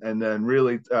 And then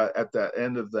really at the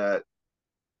end of that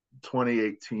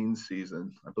 2018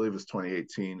 season, I believe it was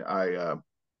 2018, I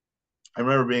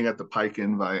remember being at the Pike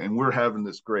Invite, and we're having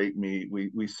this great meet.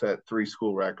 We set 3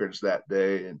 school records that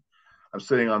day, and I'm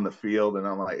sitting on the field, and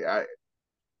I'm like,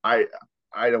 I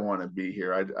I don't want to be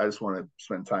here. I just want to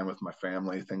spend time with my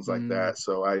family, things like Mm, that.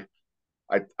 So I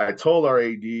told our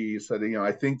AD, said,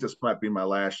 I think this might be my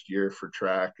last year for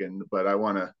track, but I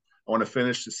want to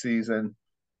finish the season.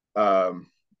 Um,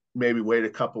 Maybe wait a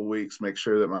couple weeks, make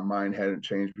sure that my mind hadn't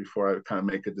changed before I kind of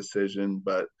make a decision.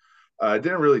 But it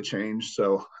didn't really change,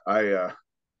 so I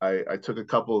took a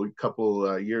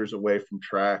couple years away from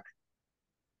track.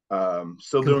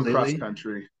 Still doing cross completely.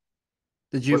 country.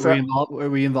 Did you What's that?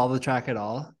 were you involved with track at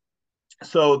all?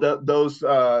 So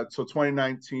so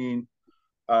 2019,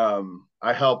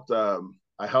 I helped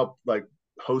like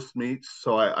host meets,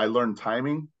 so I learned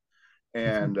timing.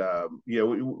 And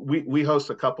we host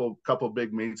a couple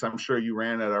big meets. I'm sure you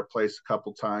ran at our place a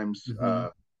couple times,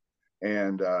 Mm-hmm.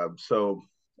 and so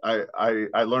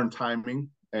I learned timing,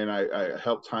 and I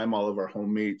helped time all of our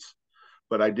home meets.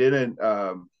 But I didn't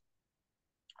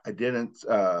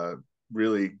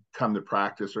really come to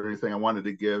practice or anything. I wanted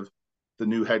to give the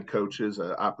new head coaches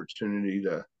an opportunity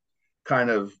to kind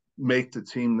of make the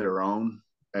team their own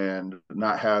and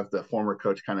not have the former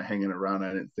coach kind of hanging around.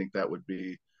 I didn't think that would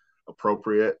be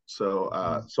appropriate. So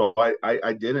Mm-hmm.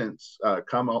 I didn't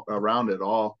come around at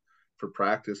all for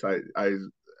practice.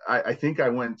 I think I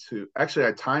went to, actually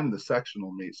I timed the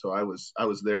sectional meet, so I was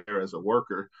there as a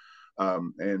worker.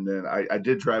 And then I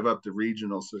did drive up to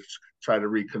regionals to try to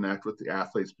reconnect with the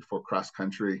athletes before cross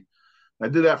country. I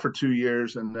did that for 2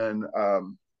 years, and then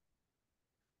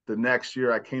the next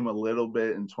year I came a little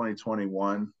bit in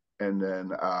 2021, and then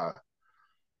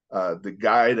the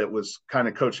guy that was kind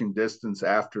of coaching distance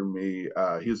after me,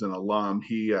 he's an alum.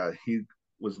 He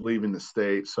was leaving the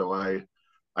state, so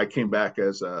I came back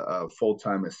as a full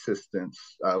time assistant,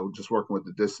 just working with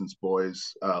the distance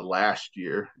boys last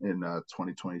year in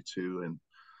 2022,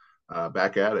 and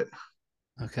back at it.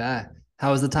 Okay.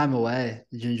 How was the time away?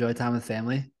 Did you enjoy time with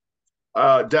family?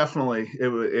 Definitely, it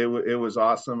was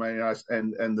awesome.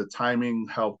 And the timing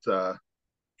helped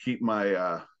keep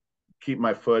my keep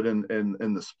my foot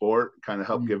in the sport, kind of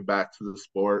help Mm, give back to the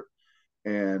sport.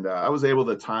 And I was able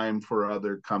to time for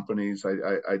other companies.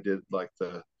 I did like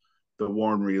the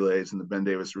Warren relays and the Ben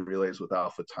Davis relays with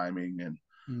Alpha timing, and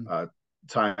mm. uh,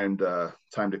 timed a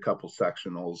couple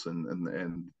sectionals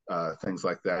and things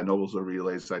like that. Noblesville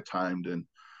relays I timed, and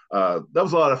that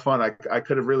was a lot of fun. I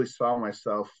could have really saw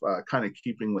myself kind of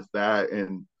keeping with that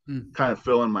and Mm, kind of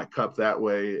filling my cup that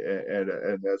way, and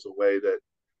as a way that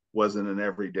wasn't an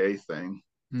everyday thing.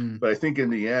 mm, But I think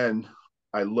in the end,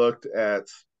 I looked at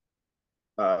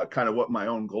kind of what my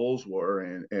own goals were,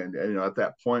 and at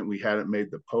that point we hadn't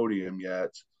made the podium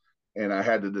yet, and I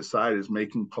had to decide: is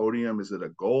making podium, is it a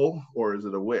goal or is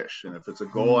it a wish? And if it's a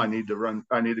goal, mm.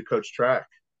 I need to coach track.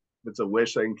 If it's a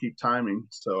wish, I can keep timing.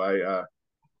 So I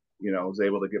was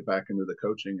able to get back into the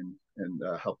coaching and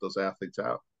help those athletes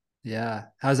out. Yeah.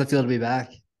 How does it feel to be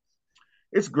back?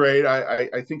 It's great.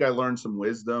 I think I learned some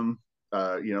wisdom.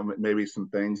 Maybe some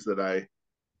things that I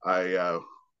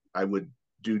I would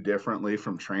do differently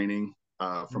from training,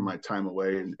 from Mm, my time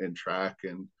away in track.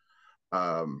 And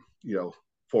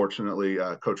fortunately,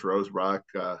 Coach Rosebrock,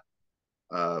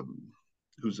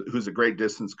 who's a great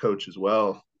distance coach as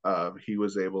well, he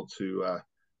was able to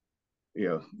you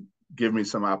know give me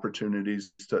some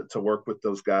opportunities to work with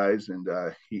those guys, and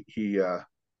he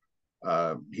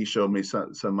showed me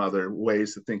some other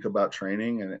ways to think about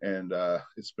training, and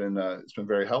it's been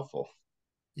very helpful.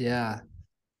 yeah.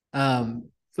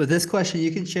 For this question,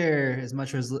 you can share as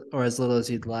much or as little as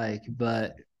you'd like,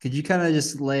 but could you kind of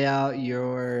just lay out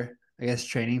your, I guess,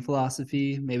 training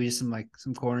philosophy, maybe just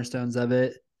some cornerstones of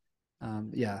it?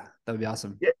 Yeah, that would be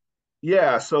awesome. Yeah,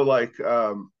 yeah. So like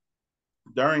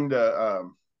during the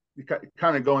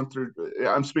kind of going through,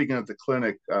 I'm speaking at the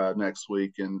clinic next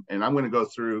week, and I'm going to go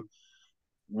through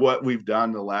what we've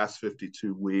done the last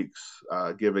 52 weeks,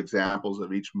 give examples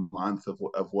of each month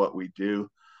of what we do.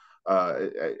 I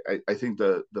think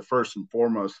the first and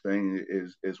foremost thing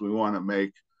is we want to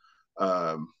make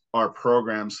our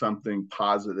program something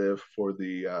positive for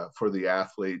the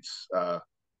athletes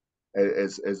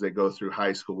as they go through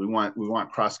high school. We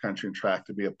want cross country and track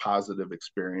to be a positive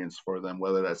experience for them,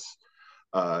 whether that's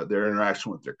their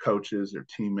interaction with their coaches, their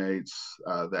teammates,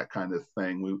 that kind of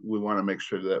thing. We want to make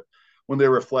sure that when they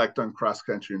reflect on cross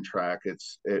country and track,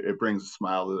 it brings a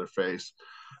smile to their face.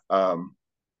 Um,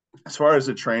 As far as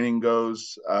the training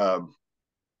goes,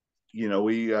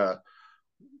 we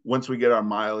once we get our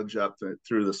mileage up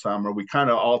through the summer, we kind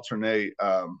of alternate.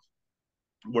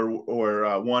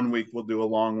 Where 1 week we'll do a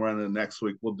long run, and the next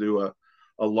week we'll do a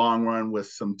long run with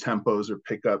some tempos or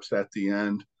pickups at the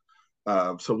end.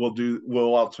 So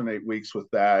we'll alternate weeks with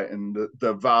that, and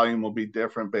the volume will be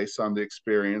different based on the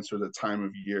experience or the time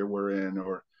of year we're in,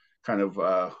 or kind of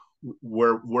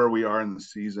where we are in the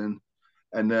season.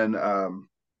 And then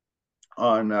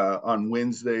on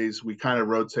Wednesdays we kind of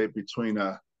rotate between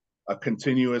a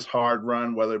continuous hard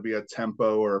run, whether it be a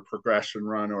tempo or a progression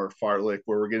run or a fartlek,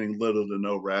 where we're getting little to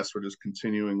no rest. We're just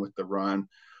continuing with the run.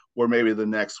 Or maybe the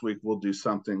next week we'll do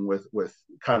something with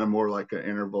kind of more like an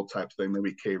interval type thing,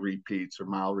 maybe K repeats or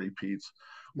mile repeats,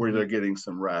 where they're getting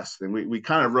some rest. And we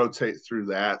kind of rotate through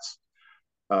that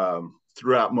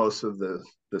throughout most of the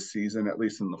season, at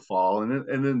least in the fall.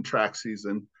 And then track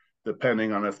season,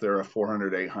 depending on if they're a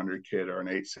 400, 800 kid or an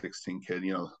 816 kid,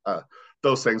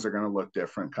 those things are going to look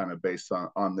different kind of based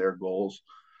on their goals.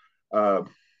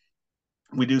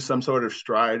 We do some sort of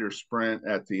stride or sprint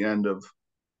at the end of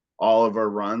all of our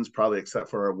runs, probably except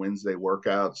for our Wednesday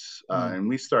workouts. And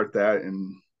we start that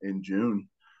in June,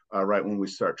 right when we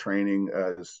start training.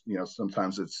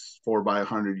 Sometimes it's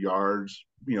 4x100 yards,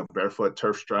 barefoot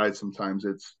turf stride. Sometimes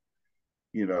it's,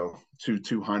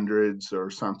 200s or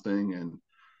something.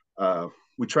 And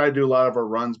we try to do a lot of our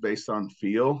runs based on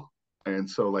feel. And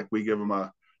so like we give them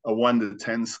a 1 to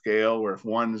 10 scale, where if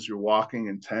 1 is you're walking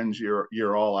and 10's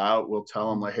you're all out. We'll tell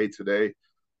them like, hey, today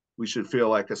we should feel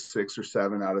like a 6 or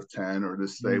 7 out of 10, or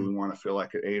this day we want to feel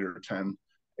like an 8 or 10,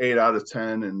 8 out of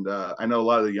 10. And I know a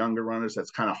lot of the younger runners, that's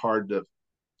kind of hard to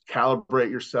calibrate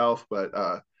yourself, but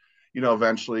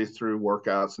eventually through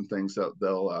workouts and things,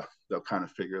 they'll kind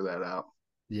of figure that out.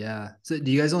 Yeah. So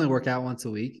do you guys only work out once a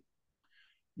week?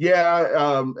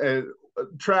 Yeah.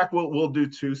 Track we'll do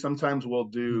 2. Sometimes we'll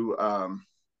do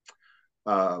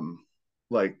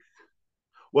like,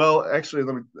 well, actually,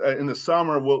 in the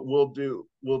summer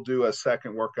we'll do a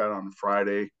second workout on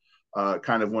Friday,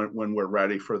 kind of when we're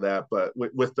ready for that. But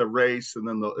with the race and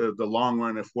then the long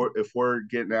run, if we're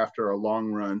getting after a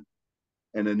long run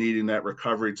and then needing that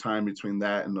recovery time between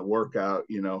that and the workout,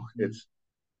 it's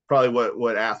probably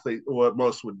what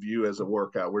most would view as a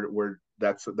workout.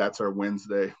 That's our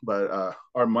Wednesday, but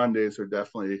our Mondays are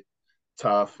definitely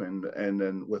tough, and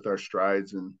then with our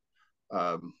strides and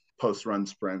post run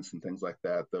sprints and things like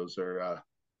that, those are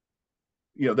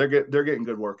they're getting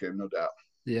good work in, no doubt.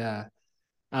 Yeah.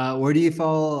 Where do you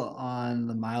fall on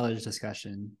the mileage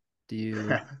discussion? Do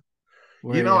you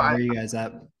where are you guys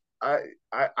at? I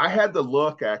had to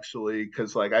look, actually,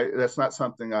 because like that's not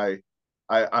something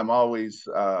I'm always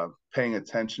paying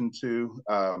attention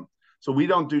to. So we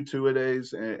don't do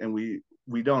 2-a-days, and we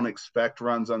don't expect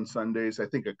runs on Sundays. I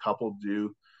think a couple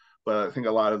do, but I think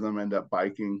a lot of them end up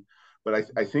biking. But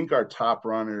I think our top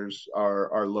runners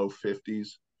are low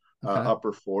 50s,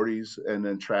 upper 40s, and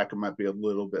then track might be a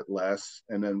little bit less.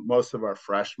 And then most of our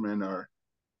freshmen are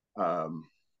low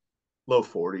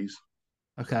 40s.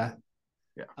 Okay.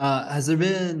 Yeah. Has there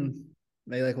been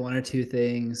maybe like 1 or 2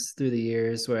 things through the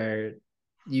years where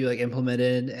you like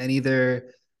implemented and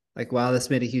either like, wow, this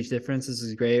made a huge difference, this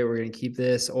is great, we're going to keep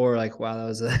this, or like, wow, that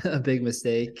was a big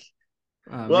mistake?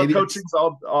 Well, coaching's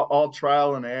all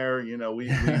trial and error.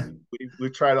 We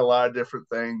tried a lot of different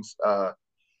things.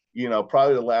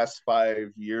 Probably the last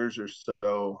 5 years or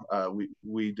so,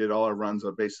 we did all our runs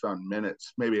based on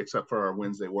minutes, maybe except for our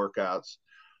Wednesday workouts.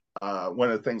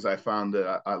 One of the things I found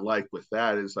that I like with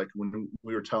that is like when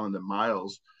we were telling the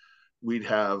miles, we'd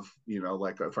have,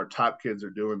 like if our top kids are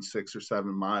doing 6 or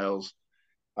 7 miles,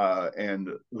 and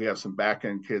we have some back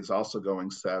end kids also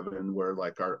going 7, where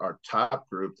like our top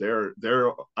group,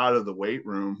 they're out of the weight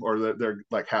room, or they're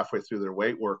like halfway through their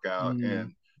weight workout,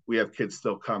 and we have kids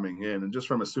still coming in. And just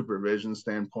from a supervision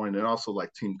standpoint, and also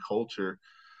like team culture,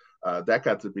 that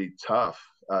got to be tough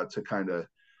to kind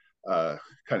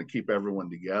of keep everyone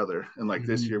together. And like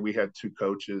this year we had 2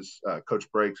 coaches,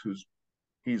 Coach Breaks,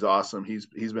 he's awesome.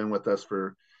 He's been with us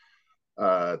for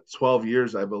 12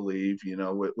 years, I believe.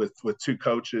 With 2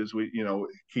 coaches, we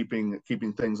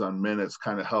keeping things on minutes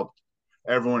kind of helped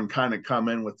everyone kind of come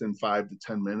in within 5 to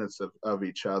 10 minutes of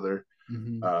each other.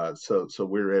 So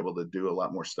we were able to do a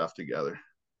lot more stuff together.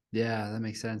 Yeah, that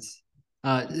makes sense.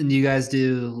 And you guys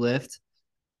do lift?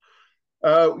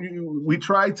 We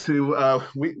tried to.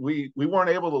 We weren't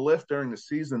able to lift during the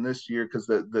season this year because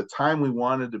the time we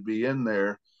wanted to be in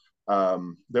there,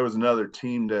 there was another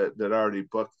team that already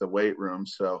booked the weight room.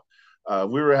 So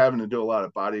we were having to do a lot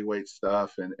of body weight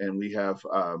stuff, and we have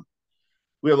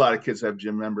we have a lot of kids that have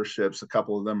gym memberships. A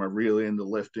couple of them are really into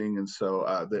lifting, and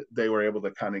so they were able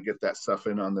to kind of get that stuff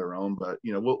in on their own. But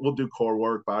we'll do core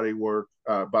work, body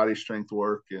strength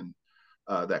work, and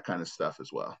that kind of stuff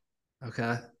as well.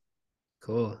 Okay,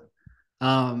 cool.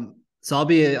 So I'll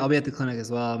be at the clinic as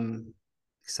well. I'm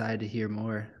excited to hear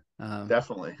more.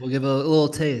 Definitely. We'll give a little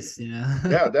taste, you know.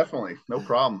 Yeah, definitely. No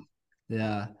problem.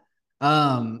 Yeah.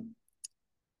 Um,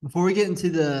 Before we get into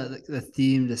the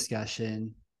theme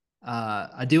discussion,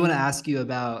 I do want to ask you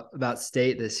about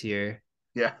state this year,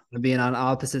 Yeah. being on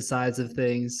opposite sides of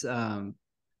things.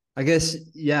 I guess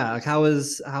yeah. Like how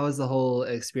was the whole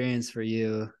experience for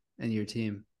you and your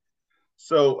team?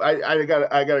 So I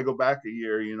got to go back a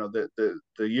year. The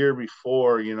year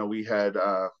before, we had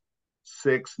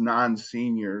six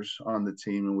non-seniors on the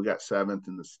team, and we got seventh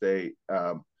in the state.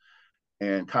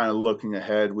 And kind of looking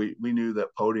ahead, we knew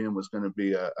that podium was going to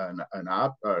be a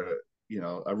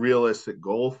realistic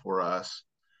goal for us.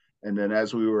 And then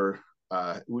as we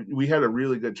had a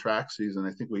really good track season.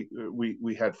 I think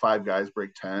we had five guys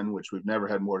break 10, which we've never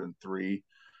had more than three.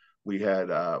 We had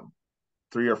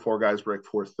three or four guys break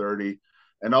 4:30,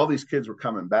 and all these kids were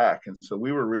coming back, and so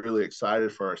we were really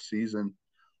excited for our season.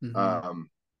 Mm-hmm. Um,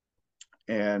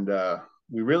 and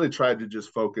we really tried to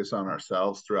just focus on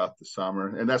ourselves throughout the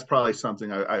summer, and that's probably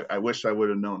something I wish I would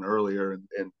have known earlier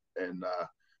in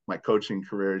my coaching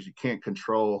career. Is you can't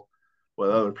control what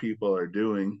other people are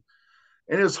doing,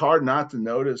 and it's hard not to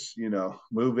notice,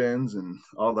 move-ins and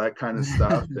all that kind of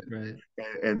stuff, Right.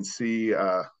 and see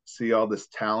all this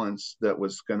talents that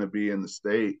was going to be in the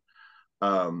state.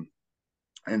 Um,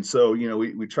 and so,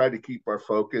 we tried to keep our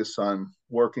focus on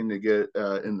working to get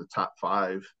in the top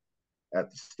five at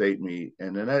the state meet.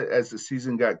 And then as the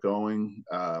season got going,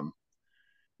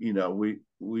 we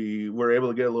were able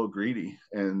to get a little greedy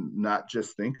and not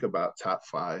just think about top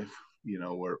five.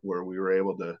 Where we were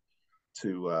able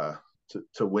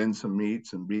to win some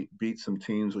meets and beat some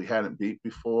teams we hadn't beat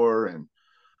before. And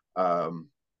um,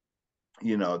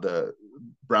 the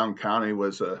Brown County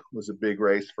was a big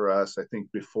race for us. I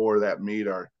think before that meet,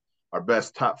 our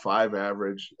best top five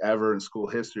average ever in school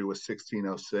history was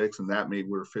 1606, and that meet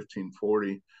we were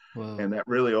 1540. Whoa. And that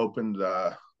really opened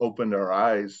our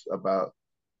eyes about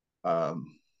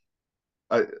um,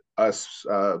 us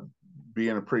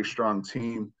being a pretty strong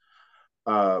team.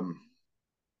 Um,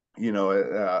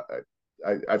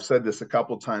 I've said this a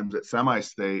couple times at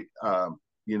semi-state,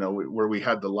 where we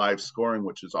had the live scoring,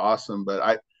 which is awesome,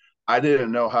 but I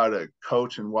didn't know how to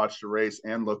coach and watch the race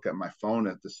and look at my phone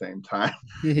at the same time.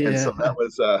 And Yeah. so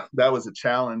that was a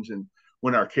challenge. And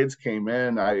when our kids came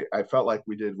in, I felt like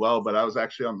we did well, but I was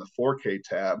actually on the 4K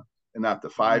tab and not the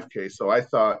 5K. So I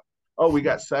thought, oh, we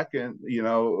got second, we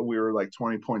were like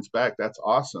 20 points back. That's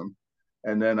awesome.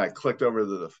 And then I clicked over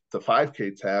the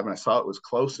 5K tab and I saw it was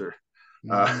closer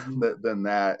Mm-hmm. than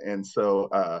that. And so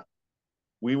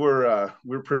we were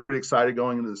pretty excited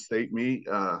going into the state meet.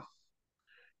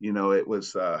 It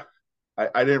was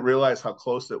I didn't realize how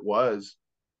close it was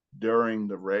during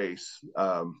the race.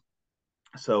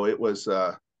 So it was.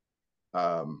 I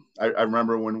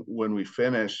remember when we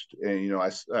finished, and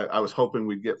I was hoping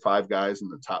we'd get five guys in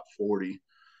the top 40.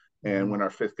 And Mm-hmm. when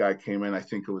our fifth guy came in, I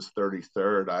think it was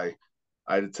 33rd. I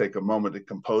had to take a moment to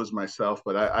compose myself,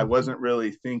 but I wasn't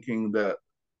really thinking that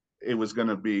it was going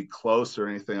to be close or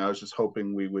anything. I was just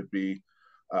hoping we would be,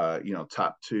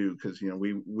 top two, because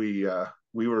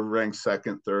we were ranked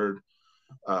second, third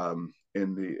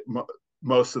in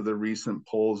most of the recent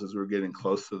polls as we're getting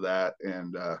close to that.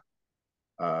 And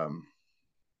um,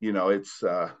 it's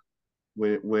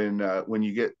when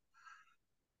you get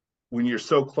when you're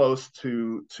so close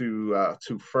to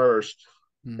first,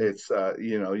 Mm-hmm. it's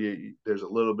there's a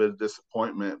little bit of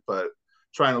disappointment, but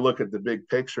trying to look at the big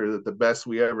picture, that the best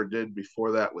we ever did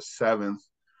before that was seventh.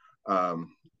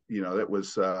 That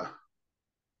was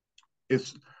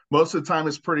it's most of the time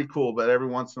it's pretty cool, but every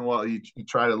once in a while you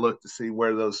try to look to see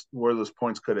where those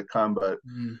points could have come. But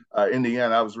in the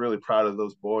end, I was really proud of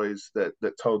those boys that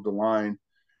towed the line,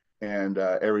 and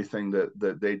everything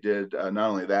that they did, not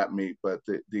only that meet, but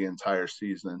the entire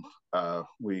season.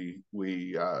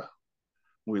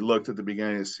 We looked at the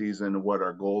beginning of the season what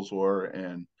our goals were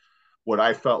and what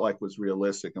I felt like was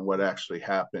realistic, and what actually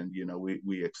happened.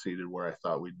 We exceeded where I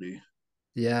thought we'd be.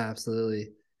 Yeah,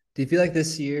 absolutely. Do you feel like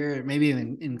this year, maybe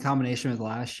even in combination with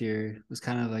last year, was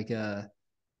kind of like I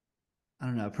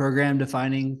don't know, program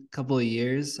defining couple of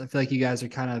years? I feel like you guys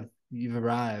are you've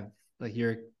arrived, like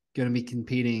you're going to be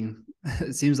competing.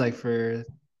 It seems like for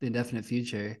the indefinite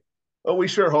future. Well, we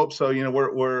sure hope so.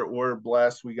 We're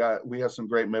blessed. We have some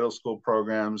great middle school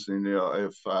programs, and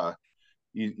if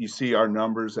you see our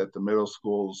numbers at the middle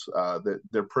schools that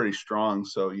they're pretty strong.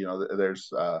 So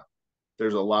there's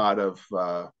a lot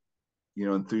of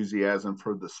enthusiasm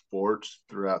for the sports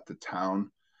throughout the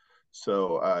town.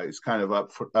 So it's kind of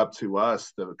up to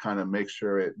us to kind of make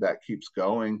sure that keeps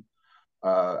going.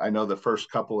 I know the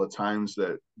first couple of times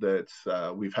that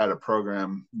we've had a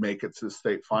program make it to the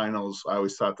state finals, I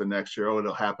always thought the next year,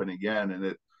 it'll happen again, and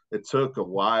it took a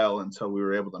while until we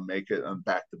were able to make it on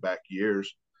back-to-back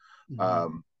years. Mm-hmm.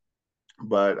 Um,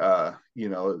 but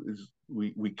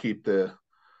we keep the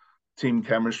team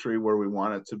chemistry where we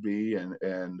want it to be,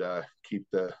 and keep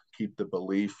the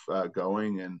belief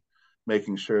going, and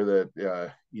making sure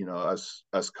that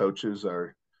us coaches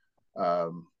are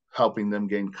helping them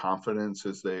gain confidence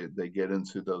as they get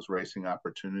into those racing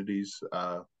opportunities.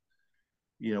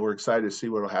 We're excited to see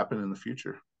what will happen in the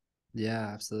future. Yeah,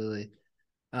 absolutely.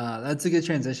 That's a good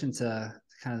transition to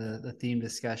kind of the theme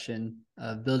discussion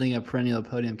of building a perennial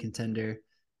podium contender.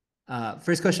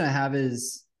 First question I have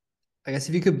is, I guess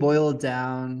if you could boil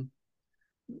down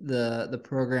the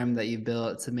program that you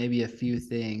built to maybe a few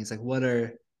things, like what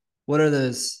are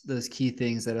those key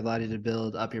things that allowed you to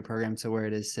build up your program to where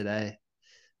it is today?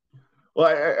 Well,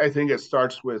 I think it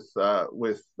starts with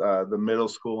the middle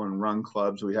school and run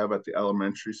clubs we have at the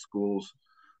elementary schools.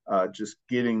 Just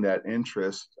getting that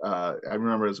interest. I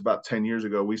remember it was about 10 years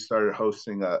ago, we started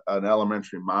hosting an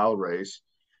elementary mile race,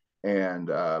 and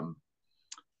uh,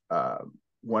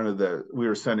 we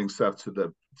were sending stuff to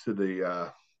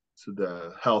the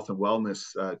health and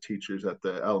wellness teachers at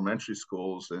the elementary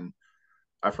schools, and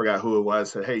I forgot who it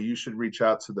was, said, "Hey, you should reach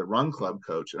out to the run club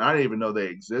coach." And I didn't even know they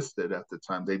existed at the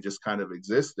time. They just kind of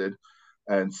existed.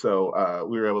 And so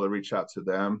we were able to reach out to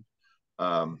them.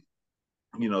 Um,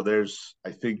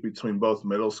 I think between both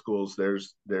middle schools,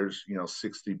 there's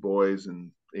 60 boys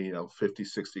and 50,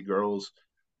 60 girls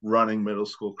running middle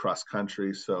school cross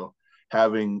country. So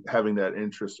having that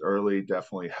interest early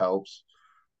definitely helps.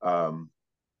 Um,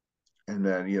 and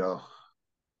then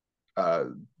uh,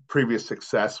 previous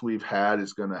success we've had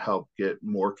is going to help get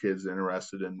more kids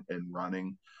interested in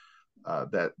running.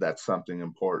 That's something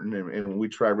important, and we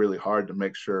try really hard to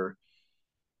make sure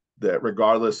that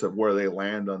regardless of where they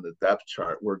land on the depth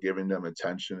chart, we're giving them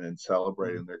attention and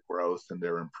celebrating their growth and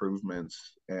their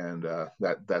improvements. And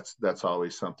that's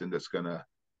always something that's going to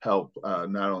help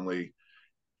not only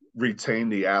retain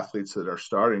the athletes that are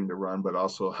starting to run, but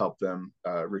also help them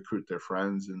recruit their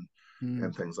friends and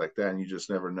Mm. things like that. And you just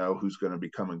never know who's going to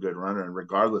become a good runner. And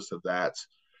regardless of that,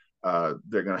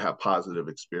 they're going to have positive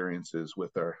experiences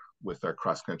with our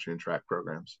cross country and track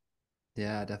programs.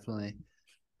 Yeah, definitely.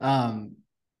 Um,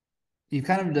 you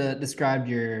kind of described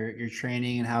your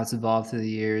training and how it's evolved through the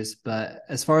years, but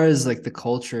as far as like the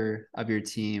culture of your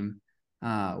team,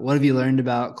 what have you learned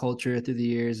about culture through the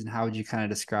years, and how would you kind of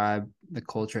describe the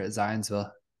culture at Zionsville?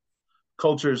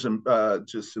 Culture is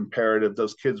just imperative.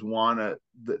 Those kids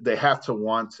they have to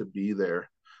want to be there.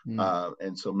 Mm.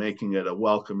 And so making it a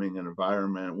welcoming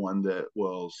environment, one that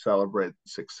will celebrate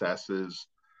successes.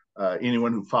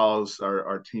 Anyone who follows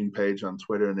our team page on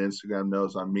Twitter and Instagram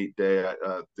knows on meet day,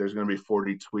 there's going to be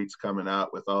 40 tweets coming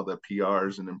out with all the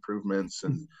PRs and improvements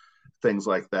and things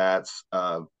like that.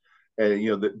 And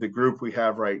the group we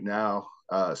have right now,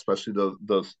 especially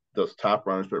those top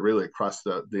runners, but really across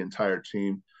the entire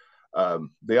team,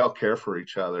 they all care for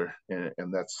each other,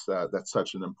 and that's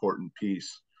such an important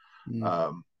piece Mm.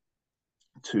 um,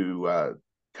 to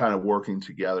kind of working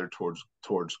together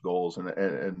towards goals.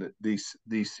 And these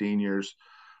seniors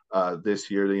this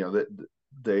year,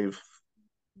 they've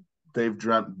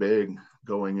dreamt big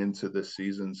going into this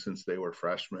season since they were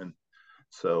freshmen.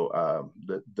 So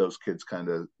those kids kind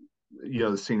of,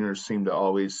 the seniors seem to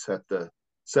always set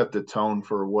the tone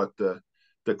for what the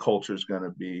culture is going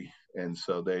to be, and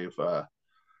so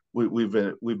we've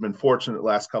been fortunate the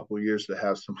last couple of years to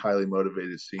have some highly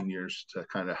motivated seniors to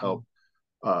kind of help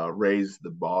raise the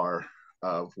bar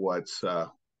of what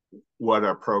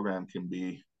our program can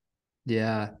be.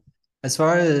 Yeah. As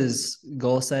far as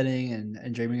goal setting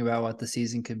and dreaming about what the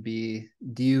season could be,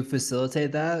 do you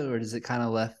facilitate that, or is it kind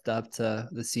of left up to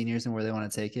the seniors and where they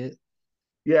want to take it?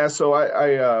 Yeah, so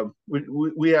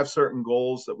we have certain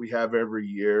goals that we have every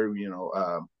year. We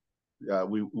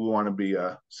want to be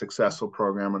a successful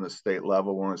program on the state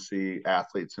level. We want to see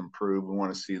athletes improve. We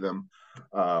want to see them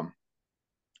um,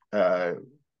 uh,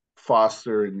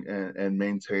 foster and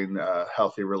maintain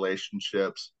healthy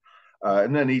relationships.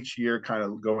 And then each year, kind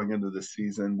of going into the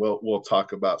season, we'll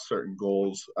talk about certain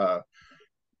goals.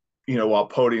 While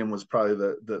podium was probably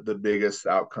the biggest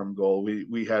outcome goal,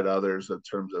 we had others in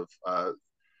terms of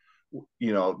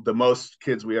the most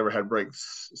kids we ever had break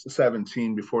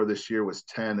 17 before this year was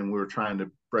 10, and we were trying to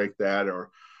break that. Or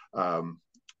um,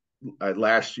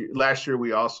 last year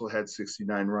we also had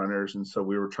 69 runners, and so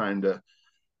we were trying to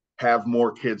have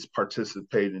more kids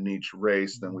participate in each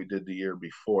race than we did the year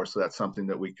before. So that's something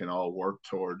that we can all work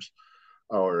towards.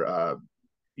 Or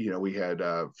we had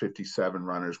 57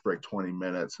 runners break 20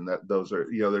 minutes, and those are,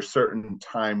 there's certain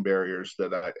time barriers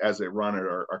that as a runner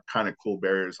are kind of cool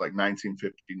barriers. Like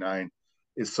 1959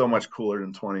 is so much cooler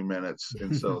than 20 minutes,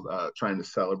 and so trying to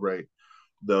celebrate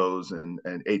those, and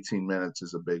 18 minutes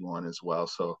is a big one as well.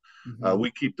 So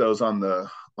we keep those on our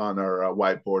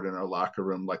whiteboard in our locker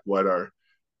room, like what our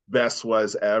best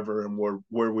was ever and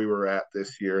where we were at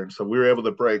this year. And so we were able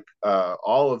to break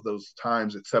all of those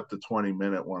times except the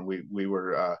 20-minute one. We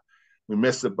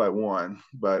missed it by one,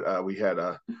 but we had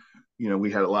a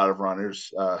lot of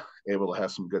runners able to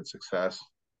have some good success.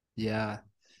 Yeah.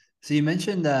 So you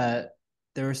mentioned that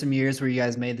there were some years where you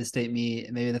guys made the state meet,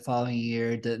 and maybe the following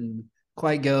year didn't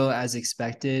quite go as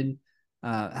expected.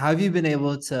 How have you been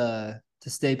able to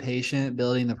stay patient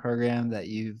building the program that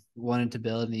you've wanted to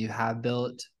build and you have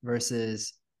built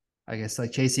versus, I guess,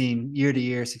 like chasing year to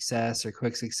year success or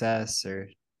quick success, or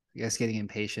I guess getting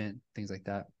impatient, things like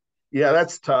that? Yeah,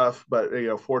 that's tough, but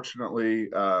fortunately,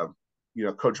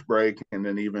 Coach Brake and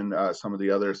then even some of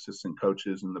the other assistant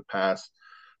coaches in the past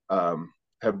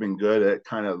have been good at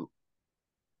kind of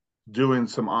doing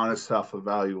some honest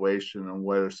self-evaluation on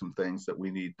what are some things that we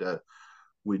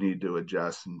need to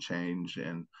adjust and change.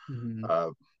 And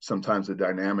sometimes the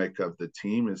dynamic of the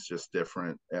team is just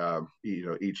different.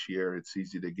 Each year it's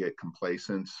easy to get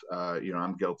complacent.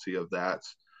 I'm guilty of that.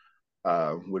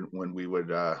 When we would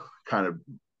kind of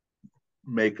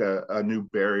make a new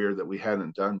barrier that we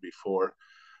hadn't done before.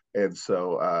 And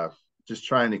so just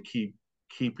trying to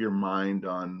keep your mind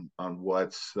on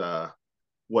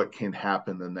what can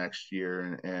happen the next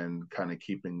year, and kind of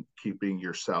keeping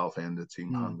yourself and the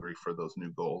team hungry for those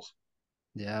new goals.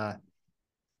 Yeah.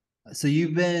 So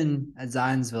you've been at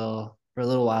Zionsville for a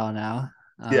little while now.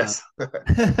 Yes. I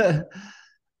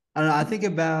don't know. I think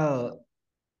about,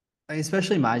 like,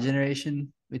 especially my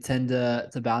generation, we tend to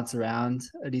bounce around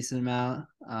a decent amount.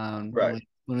 Right.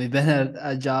 When we've been at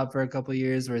a job for a couple of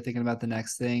years, we're thinking about the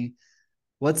next thing.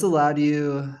 What's allowed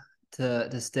you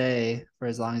to stay for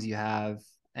as long as you have,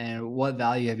 and what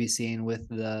value have you seen with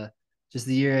just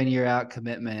the year in year out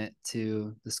commitment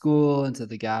to the school and to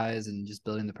the guys and just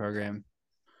building the program?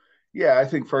 Yeah, I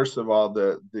think first of all,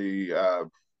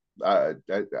 I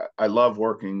love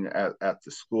working at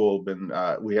the school.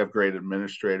 We have great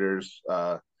administrators,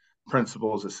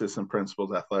 principals, assistant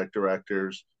principals, athletic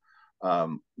directors.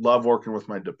 Love working with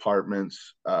my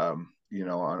departments. On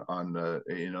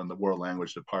the world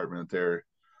language department,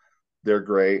 they're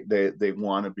great. They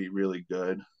want to be really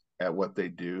good at what they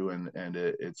do, and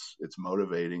it's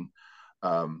motivating.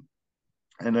 And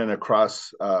then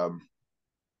across,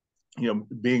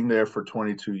 being there for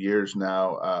 22 years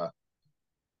now,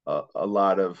 a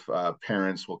lot of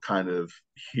parents will kind of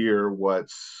hear what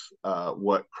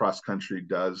cross country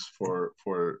does for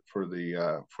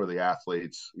the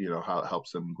athletes, how it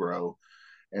helps them grow.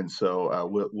 And so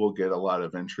we'll get a lot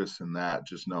of interest in that,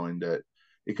 just knowing that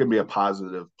it can be a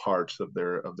positive part of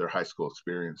their high school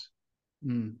experience.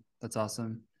 That's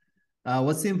awesome.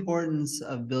 What's the importance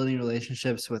of building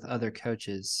relationships with other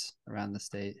coaches around the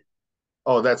state?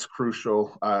 Oh, that's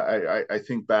crucial. I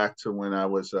think back to when I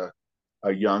was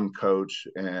a young coach,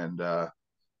 and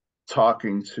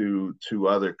talking to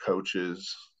other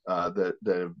coaches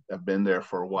that have been there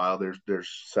for a while. There's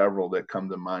several that come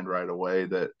to mind right away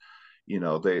that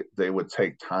they would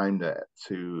take time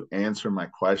to answer my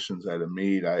questions at a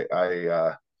meet.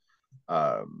 I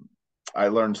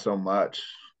learned so much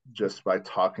just by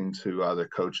talking to other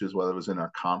coaches, whether it was in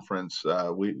our conference.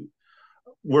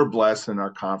 We're blessed in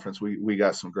our conference. We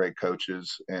got some great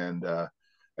coaches, and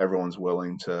everyone's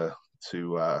willing to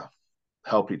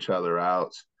help each other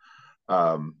out.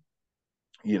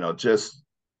 Just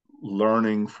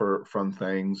learning from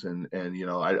things, and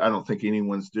I don't think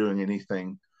anyone's doing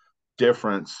anything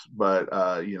different,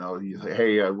 but you say,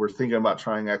 hey, we're thinking about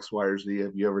trying X, Y, or Z.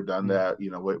 Have you ever done that?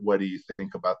 What do you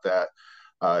think about that?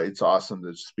 It's awesome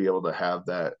to just be able to have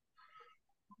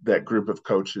that group of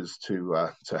coaches to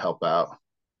help out.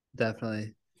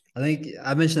 Definitely. I think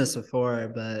I mentioned this before,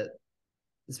 but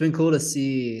it's been cool to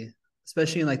see,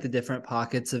 especially in like the different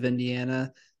pockets of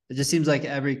Indiana. It just seems like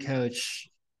every coach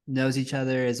knows each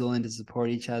other, is willing to support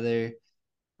each other.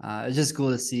 It's just cool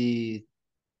to see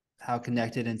how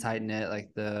connected and tight knit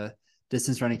like the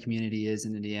distance running community is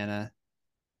in Indiana.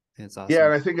 I think it's Yeah, awesome.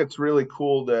 and I think it's really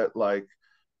cool that, like,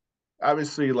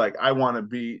 obviously, like, I want to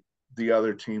be the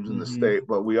other teams in the Mm-hmm. state,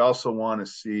 but we also want to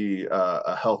see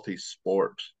a healthy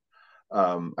sport.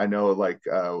 I know, like,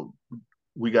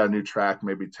 we got a new track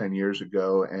maybe 10 years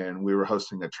ago, and we were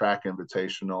hosting a track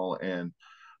invitational, and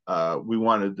we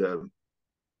wanted to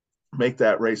make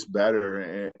that race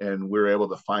better, and we were able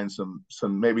to find some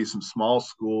maybe some small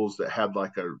schools that had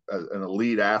like an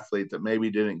elite athlete that maybe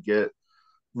didn't get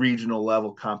regional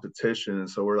level competition, and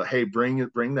so we're like, hey,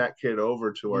 bring that kid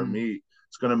over to our Mm. meet.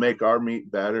 It's going to make our meet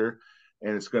better,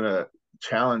 and it's going to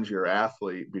challenge your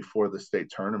athlete before the state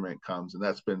tournament comes. And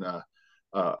that's been a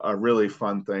really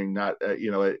fun thing. Not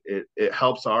it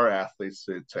helps our athletes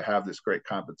to have this great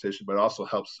competition, but also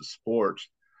helps the sport.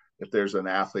 If there's an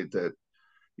athlete that,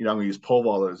 I'm going to use pole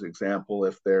vault as an example.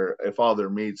 If all their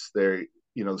meets, they're,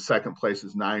 second place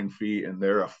is 9 feet and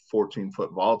they're a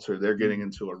 14-foot vaulter, they're getting Mm.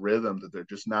 into a rhythm that they're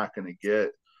just not going to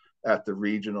get at the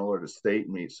regional or the state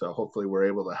meet. So hopefully we're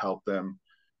able to help them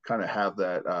kind of have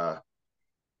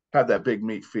that big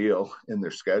meet feel in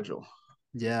their schedule.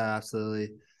 Yeah,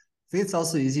 absolutely. I think it's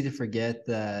also easy to forget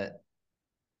that,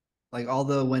 like,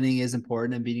 although winning is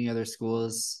important and beating other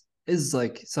schools is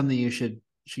like something you should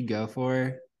go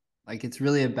for, like it's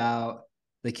really about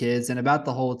the kids and about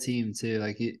the whole team too.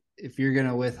 Like if you're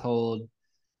gonna withhold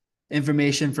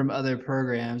information from other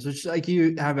programs, which like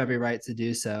you have every right to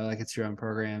do so, like it's your own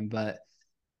program, but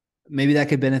maybe that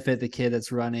could benefit the kid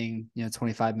that's running,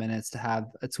 25 minutes to have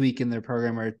a tweak in their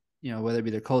program, or whether it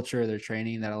be their culture or their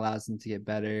training that allows them to get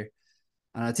better.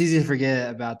 I don't know, it's easy to forget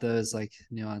about those like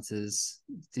nuances.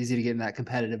 It's easy to get in that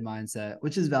competitive mindset,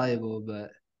 which is valuable,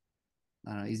 but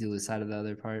I don't know, easy to lose sight of the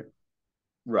other part.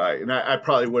 Right. And I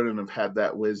probably wouldn't have had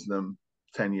that wisdom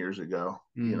 10 years ago,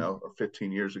 Mm, or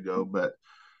 15 years ago, but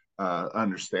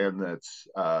understand that,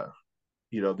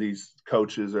 these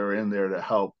coaches are in there to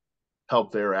help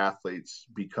their athletes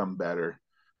become better,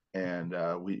 and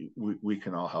we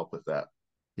can all help with that.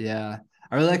 yeah.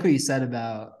 I really like what you said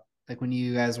about like when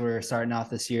you guys were starting off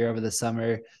this year over the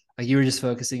summer, like you were just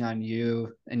focusing on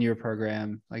you and your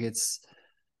program. Like it's,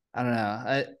 I don't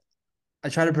know. I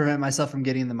try to prevent myself from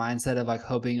getting in the mindset of like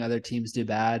hoping other teams do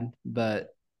bad, but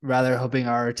rather hoping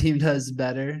our team does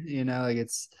better. Like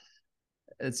it's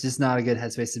just not a good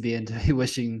headspace to be in, to be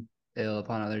wishing ill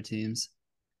upon other teams.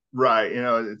 Right.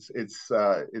 It's it's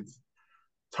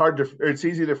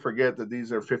easy to forget that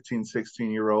these are 15,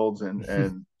 16 year olds, and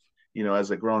as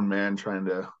a grown man trying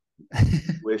to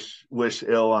wish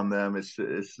ill on them, it's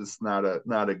just not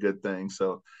a good thing.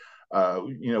 So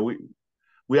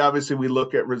we obviously we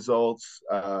look at results.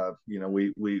 We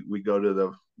go to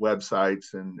the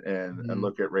websites and Mhm.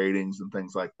 look at ratings and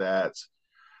things like that.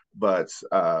 But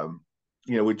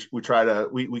we try to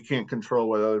we can't control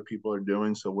what other people are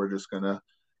doing, so we're just gonna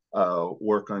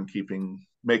work on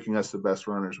making us the best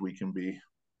runners we can be.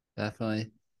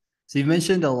 Definitely. So you've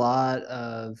mentioned a lot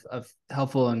of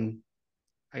helpful and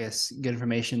I guess good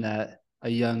information that a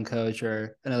young coach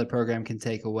or another program can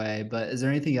take away. But is there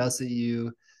anything else that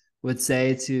you would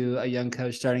say to a young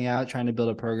coach starting out trying to build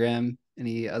a program?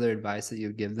 Any other advice that you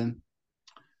would give them?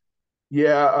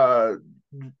 Yeah,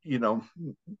 you know,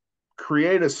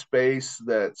 create a space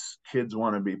that kids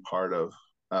want to be part of,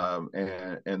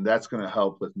 and that's going to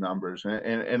help with numbers.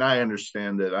 And I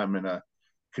understand that I'm in a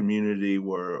community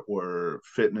where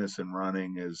fitness and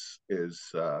running is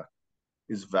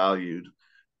valued,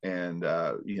 and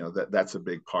that's a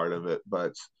big part of it.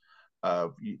 But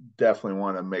you definitely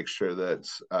want to make sure that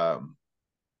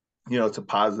it's a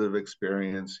positive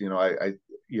experience. I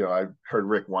heard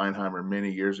Rick Weinheimer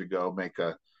many years ago make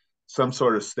some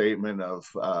sort of statement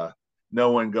of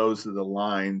no one goes to the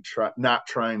line not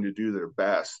trying to do their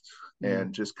best, Mm,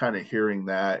 and just kind of hearing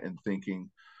that and thinking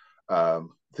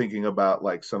about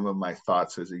like some of my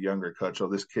thoughts as a younger coach. Oh,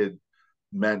 this kid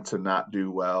meant to not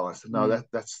do well. I said, no, mm.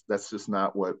 that's just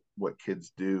not what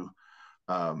kids do.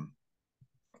 Um,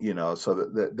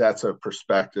 so that's a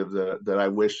perspective that I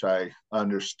wish I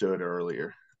understood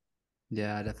earlier.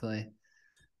 Yeah, definitely.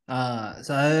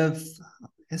 So I have, I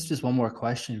guess, just one more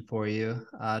question for you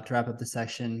to wrap up the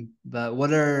section. But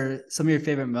what are some of your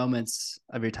favorite moments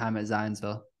of your time at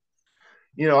Zionsville?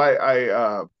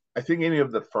 I think any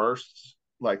of the first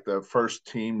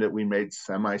team that we made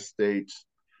semi-state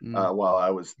Mm, while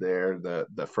I was there,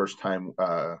 the first time,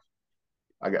 I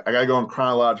got to go in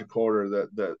chronological order.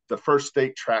 The first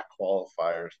state track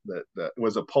qualifiers that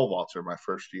was a pole vaulter my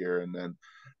first year, and then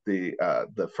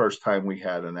the first time we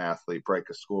had an athlete break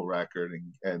a school record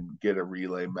and get a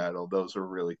relay medal. Those are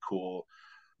really cool.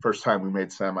 First time we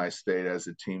made semi-state as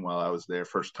a team while I was there.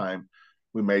 First time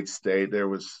we made state.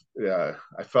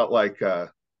 I felt like if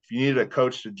you needed a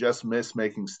coach to just miss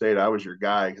making state, I was your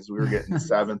guy, because we were getting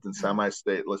seventh in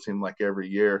semi-state. It seemed like every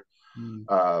year. Mm.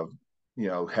 uh,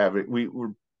 having we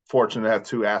were fortunate to have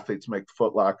two athletes make the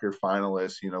Foot Locker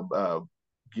finalists.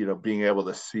 Being able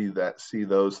to see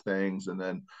those things, and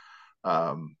then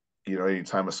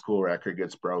anytime a school record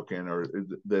gets broken, or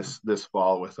this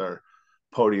fall with our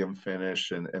podium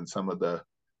finish and some of the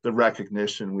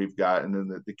recognition we've gotten,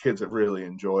 and the kids have really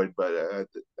enjoyed. But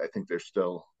I think they're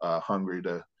still hungry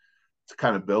to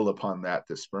kind of build upon that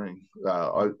this spring.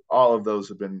 All of those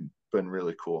have been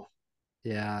really cool.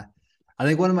 Yeah. I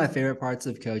think one of my favorite parts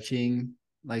of coaching,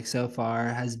 like so far,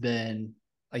 has been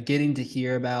like getting to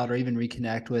hear about or even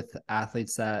reconnect with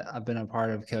athletes that I've been a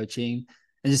part of coaching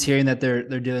and just hearing that they're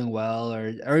doing well, or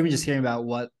even just hearing about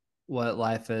what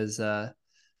life is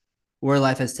where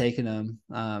life has taken them.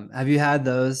 Have you had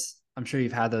those? I'm sure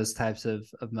you've had those types of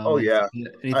Oh moments. yeah,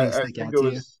 Anything I stick think out it to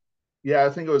you? was. Yeah, I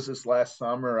think it was this last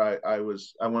summer. I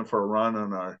went for a run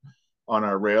on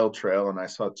our rail trail, and I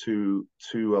saw two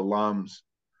alums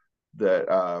that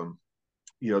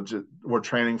just were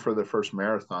training for their first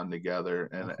marathon together,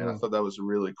 Oh, and I cool. thought that was a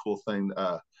really cool thing.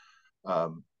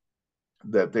 Um,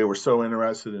 that they were so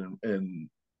interested in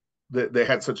they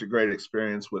had such a great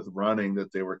experience with running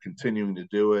that they were continuing to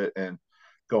do it and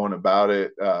going about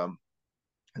it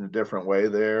in a different way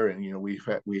there. And we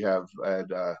have had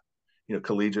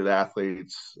collegiate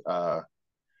athletes, and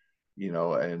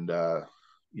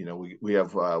we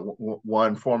have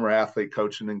one former athlete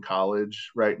coaching in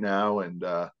college right now, and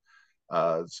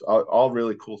it's all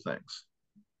really cool things.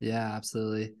 Yeah,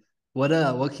 absolutely.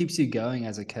 What keeps you going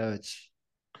as a coach?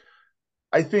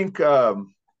 I think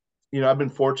I've been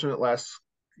fortunate last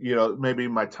maybe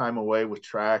my time away with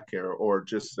track or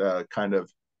just kind of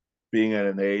being at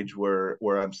an age where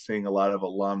I'm seeing a lot of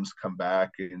alums come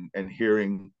back and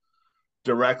hearing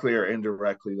directly or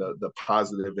indirectly the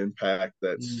positive impact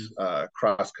that's Mm,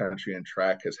 cross country and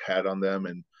track has had on them,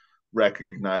 and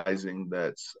recognizing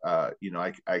that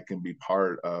I can be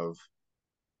part of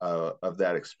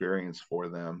that experience for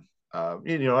them.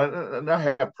 And I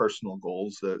have personal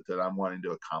goals that I'm wanting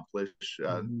to accomplish,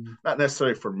 mhm. not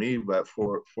necessarily for me, but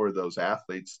for those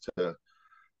athletes to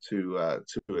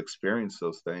experience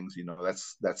those things.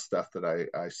 That's stuff that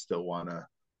I still want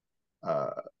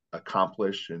to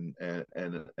accomplish and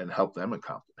help them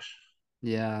accomplish.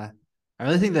 Yeah. I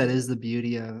really think that is the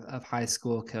beauty of high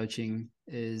school coaching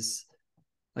is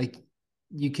like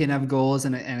you can have goals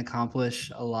and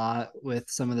accomplish a lot with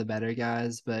some of the better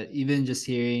guys, but even just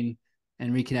hearing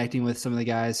and reconnecting with some of the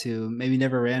guys who maybe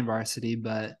never ran varsity,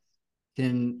 but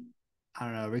can, I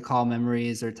don't know, recall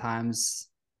memories or times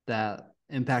that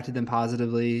impacted them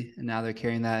positively. And now they're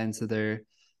carrying that into their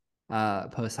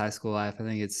post high school life. I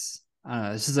think I don't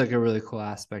know, it's just like a really cool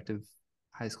aspect of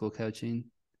high school coaching.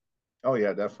 Oh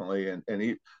yeah, definitely. And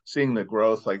seeing the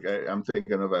growth, like I'm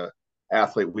thinking of a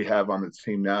athlete we have on the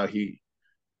team now.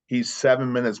 He's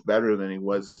 7 minutes better than he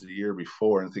was the year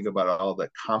before, and think about all the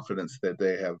confidence that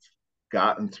they have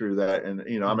gotten through that. And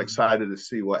I'm Mhm. excited to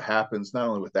see what happens not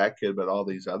only with that kid but all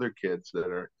these other kids that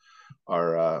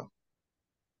are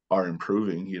are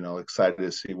improving. Excited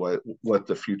to see what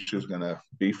the future is going to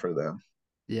be for them.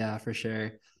 Yeah, for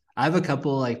sure. I have a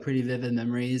couple like pretty vivid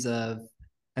memories of,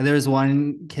 and there was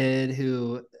one kid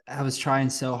who I was trying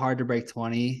so hard to break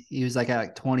 20. He was like at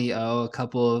like 20-0 a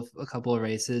couple of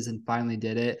races and finally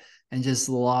did it and just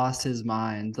lost his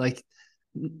mind. Like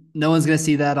no one's gonna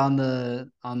see that on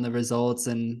the results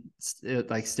and it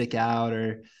like stick out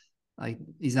or like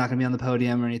he's not gonna be on the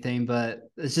podium or anything, but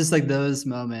it's just like those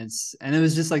moments. And it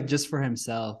was just like just for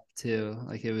himself too.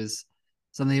 Like it was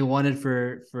something he wanted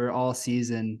for all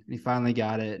season. And he finally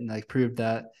got it and like proved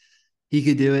that he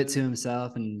could do it to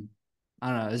himself. And I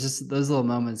don't know, it's just those little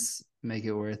moments make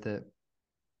it worth it.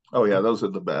 Oh yeah, those are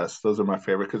the best. Those are my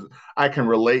favorite because I can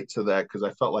relate to that because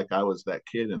I felt like I was that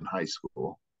kid in high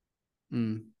school.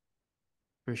 Mm,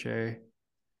 for sure.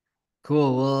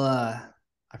 Cool. Well, I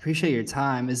appreciate your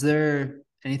time. Is there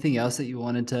anything else that you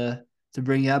wanted to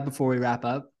bring up before we wrap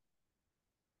up?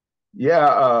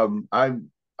 Yeah, I'm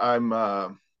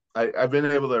I've been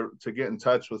able to get in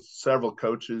touch with several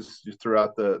coaches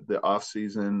throughout the off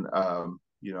season.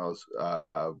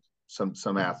 Some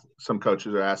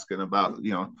coaches are asking about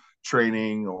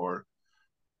training or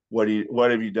what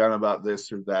have you done about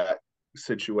this or that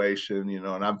situation.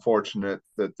 And I'm fortunate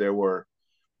that there were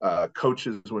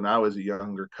coaches when I was a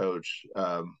younger coach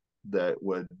that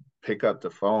would pick up the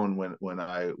phone when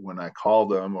I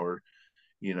called them, or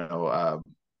you know uh,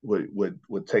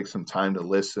 would take some time to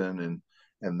listen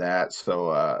and that.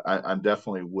 So I'm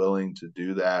definitely willing to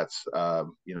do that.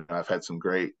 I've had some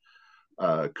great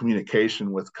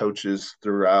communication with coaches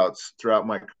throughout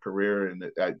my career, and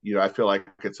I feel like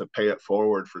it's a pay it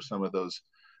forward for some of those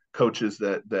coaches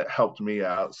that helped me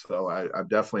out. So I'm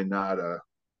definitely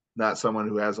not someone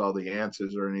who has all the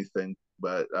answers or anything,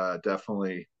 but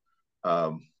definitely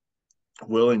um,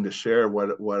 willing to share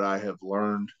what I have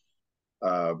learned,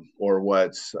 or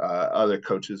what other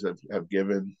coaches have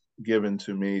given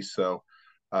to me. So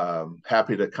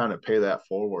happy to kind of pay that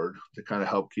forward to kind of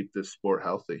help keep this sport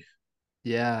healthy.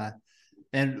 Yeah.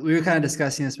 And we were kind of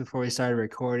discussing this before we started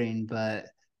recording, but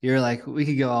you're like, we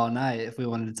could go all night if we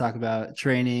wanted to talk about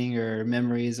training or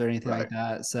memories or anything like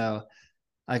Right. that. So,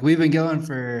 like, we've been going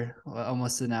for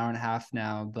almost an hour and a half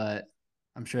now, but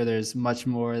I'm sure there's much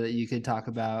more that you could talk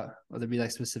about, whether it be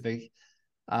like specific,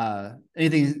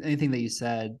 anything that you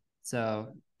said.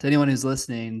 So, to anyone who's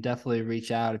listening, definitely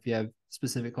reach out if you have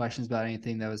specific questions about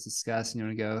anything that was discussed and you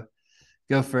want to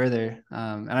go further.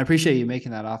 And I appreciate you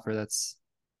making that offer. That's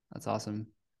awesome.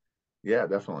 Yeah,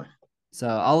 definitely. So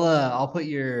I'll put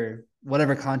your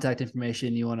whatever contact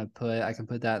information you want to put. I can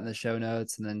put that in the show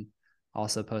notes, and then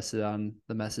also post it on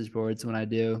the message boards when I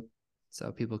do,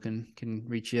 so people can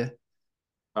reach you.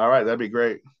 All right, that'd be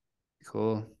great.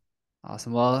 Cool,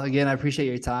 awesome. Well, again, I appreciate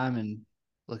your time and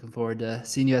looking forward to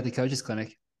seeing you at the coaches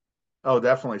clinic. Oh,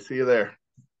 definitely. See you there.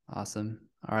 Awesome.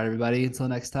 All right, everybody. Until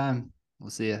next time, we'll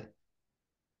see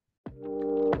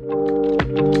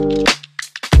you.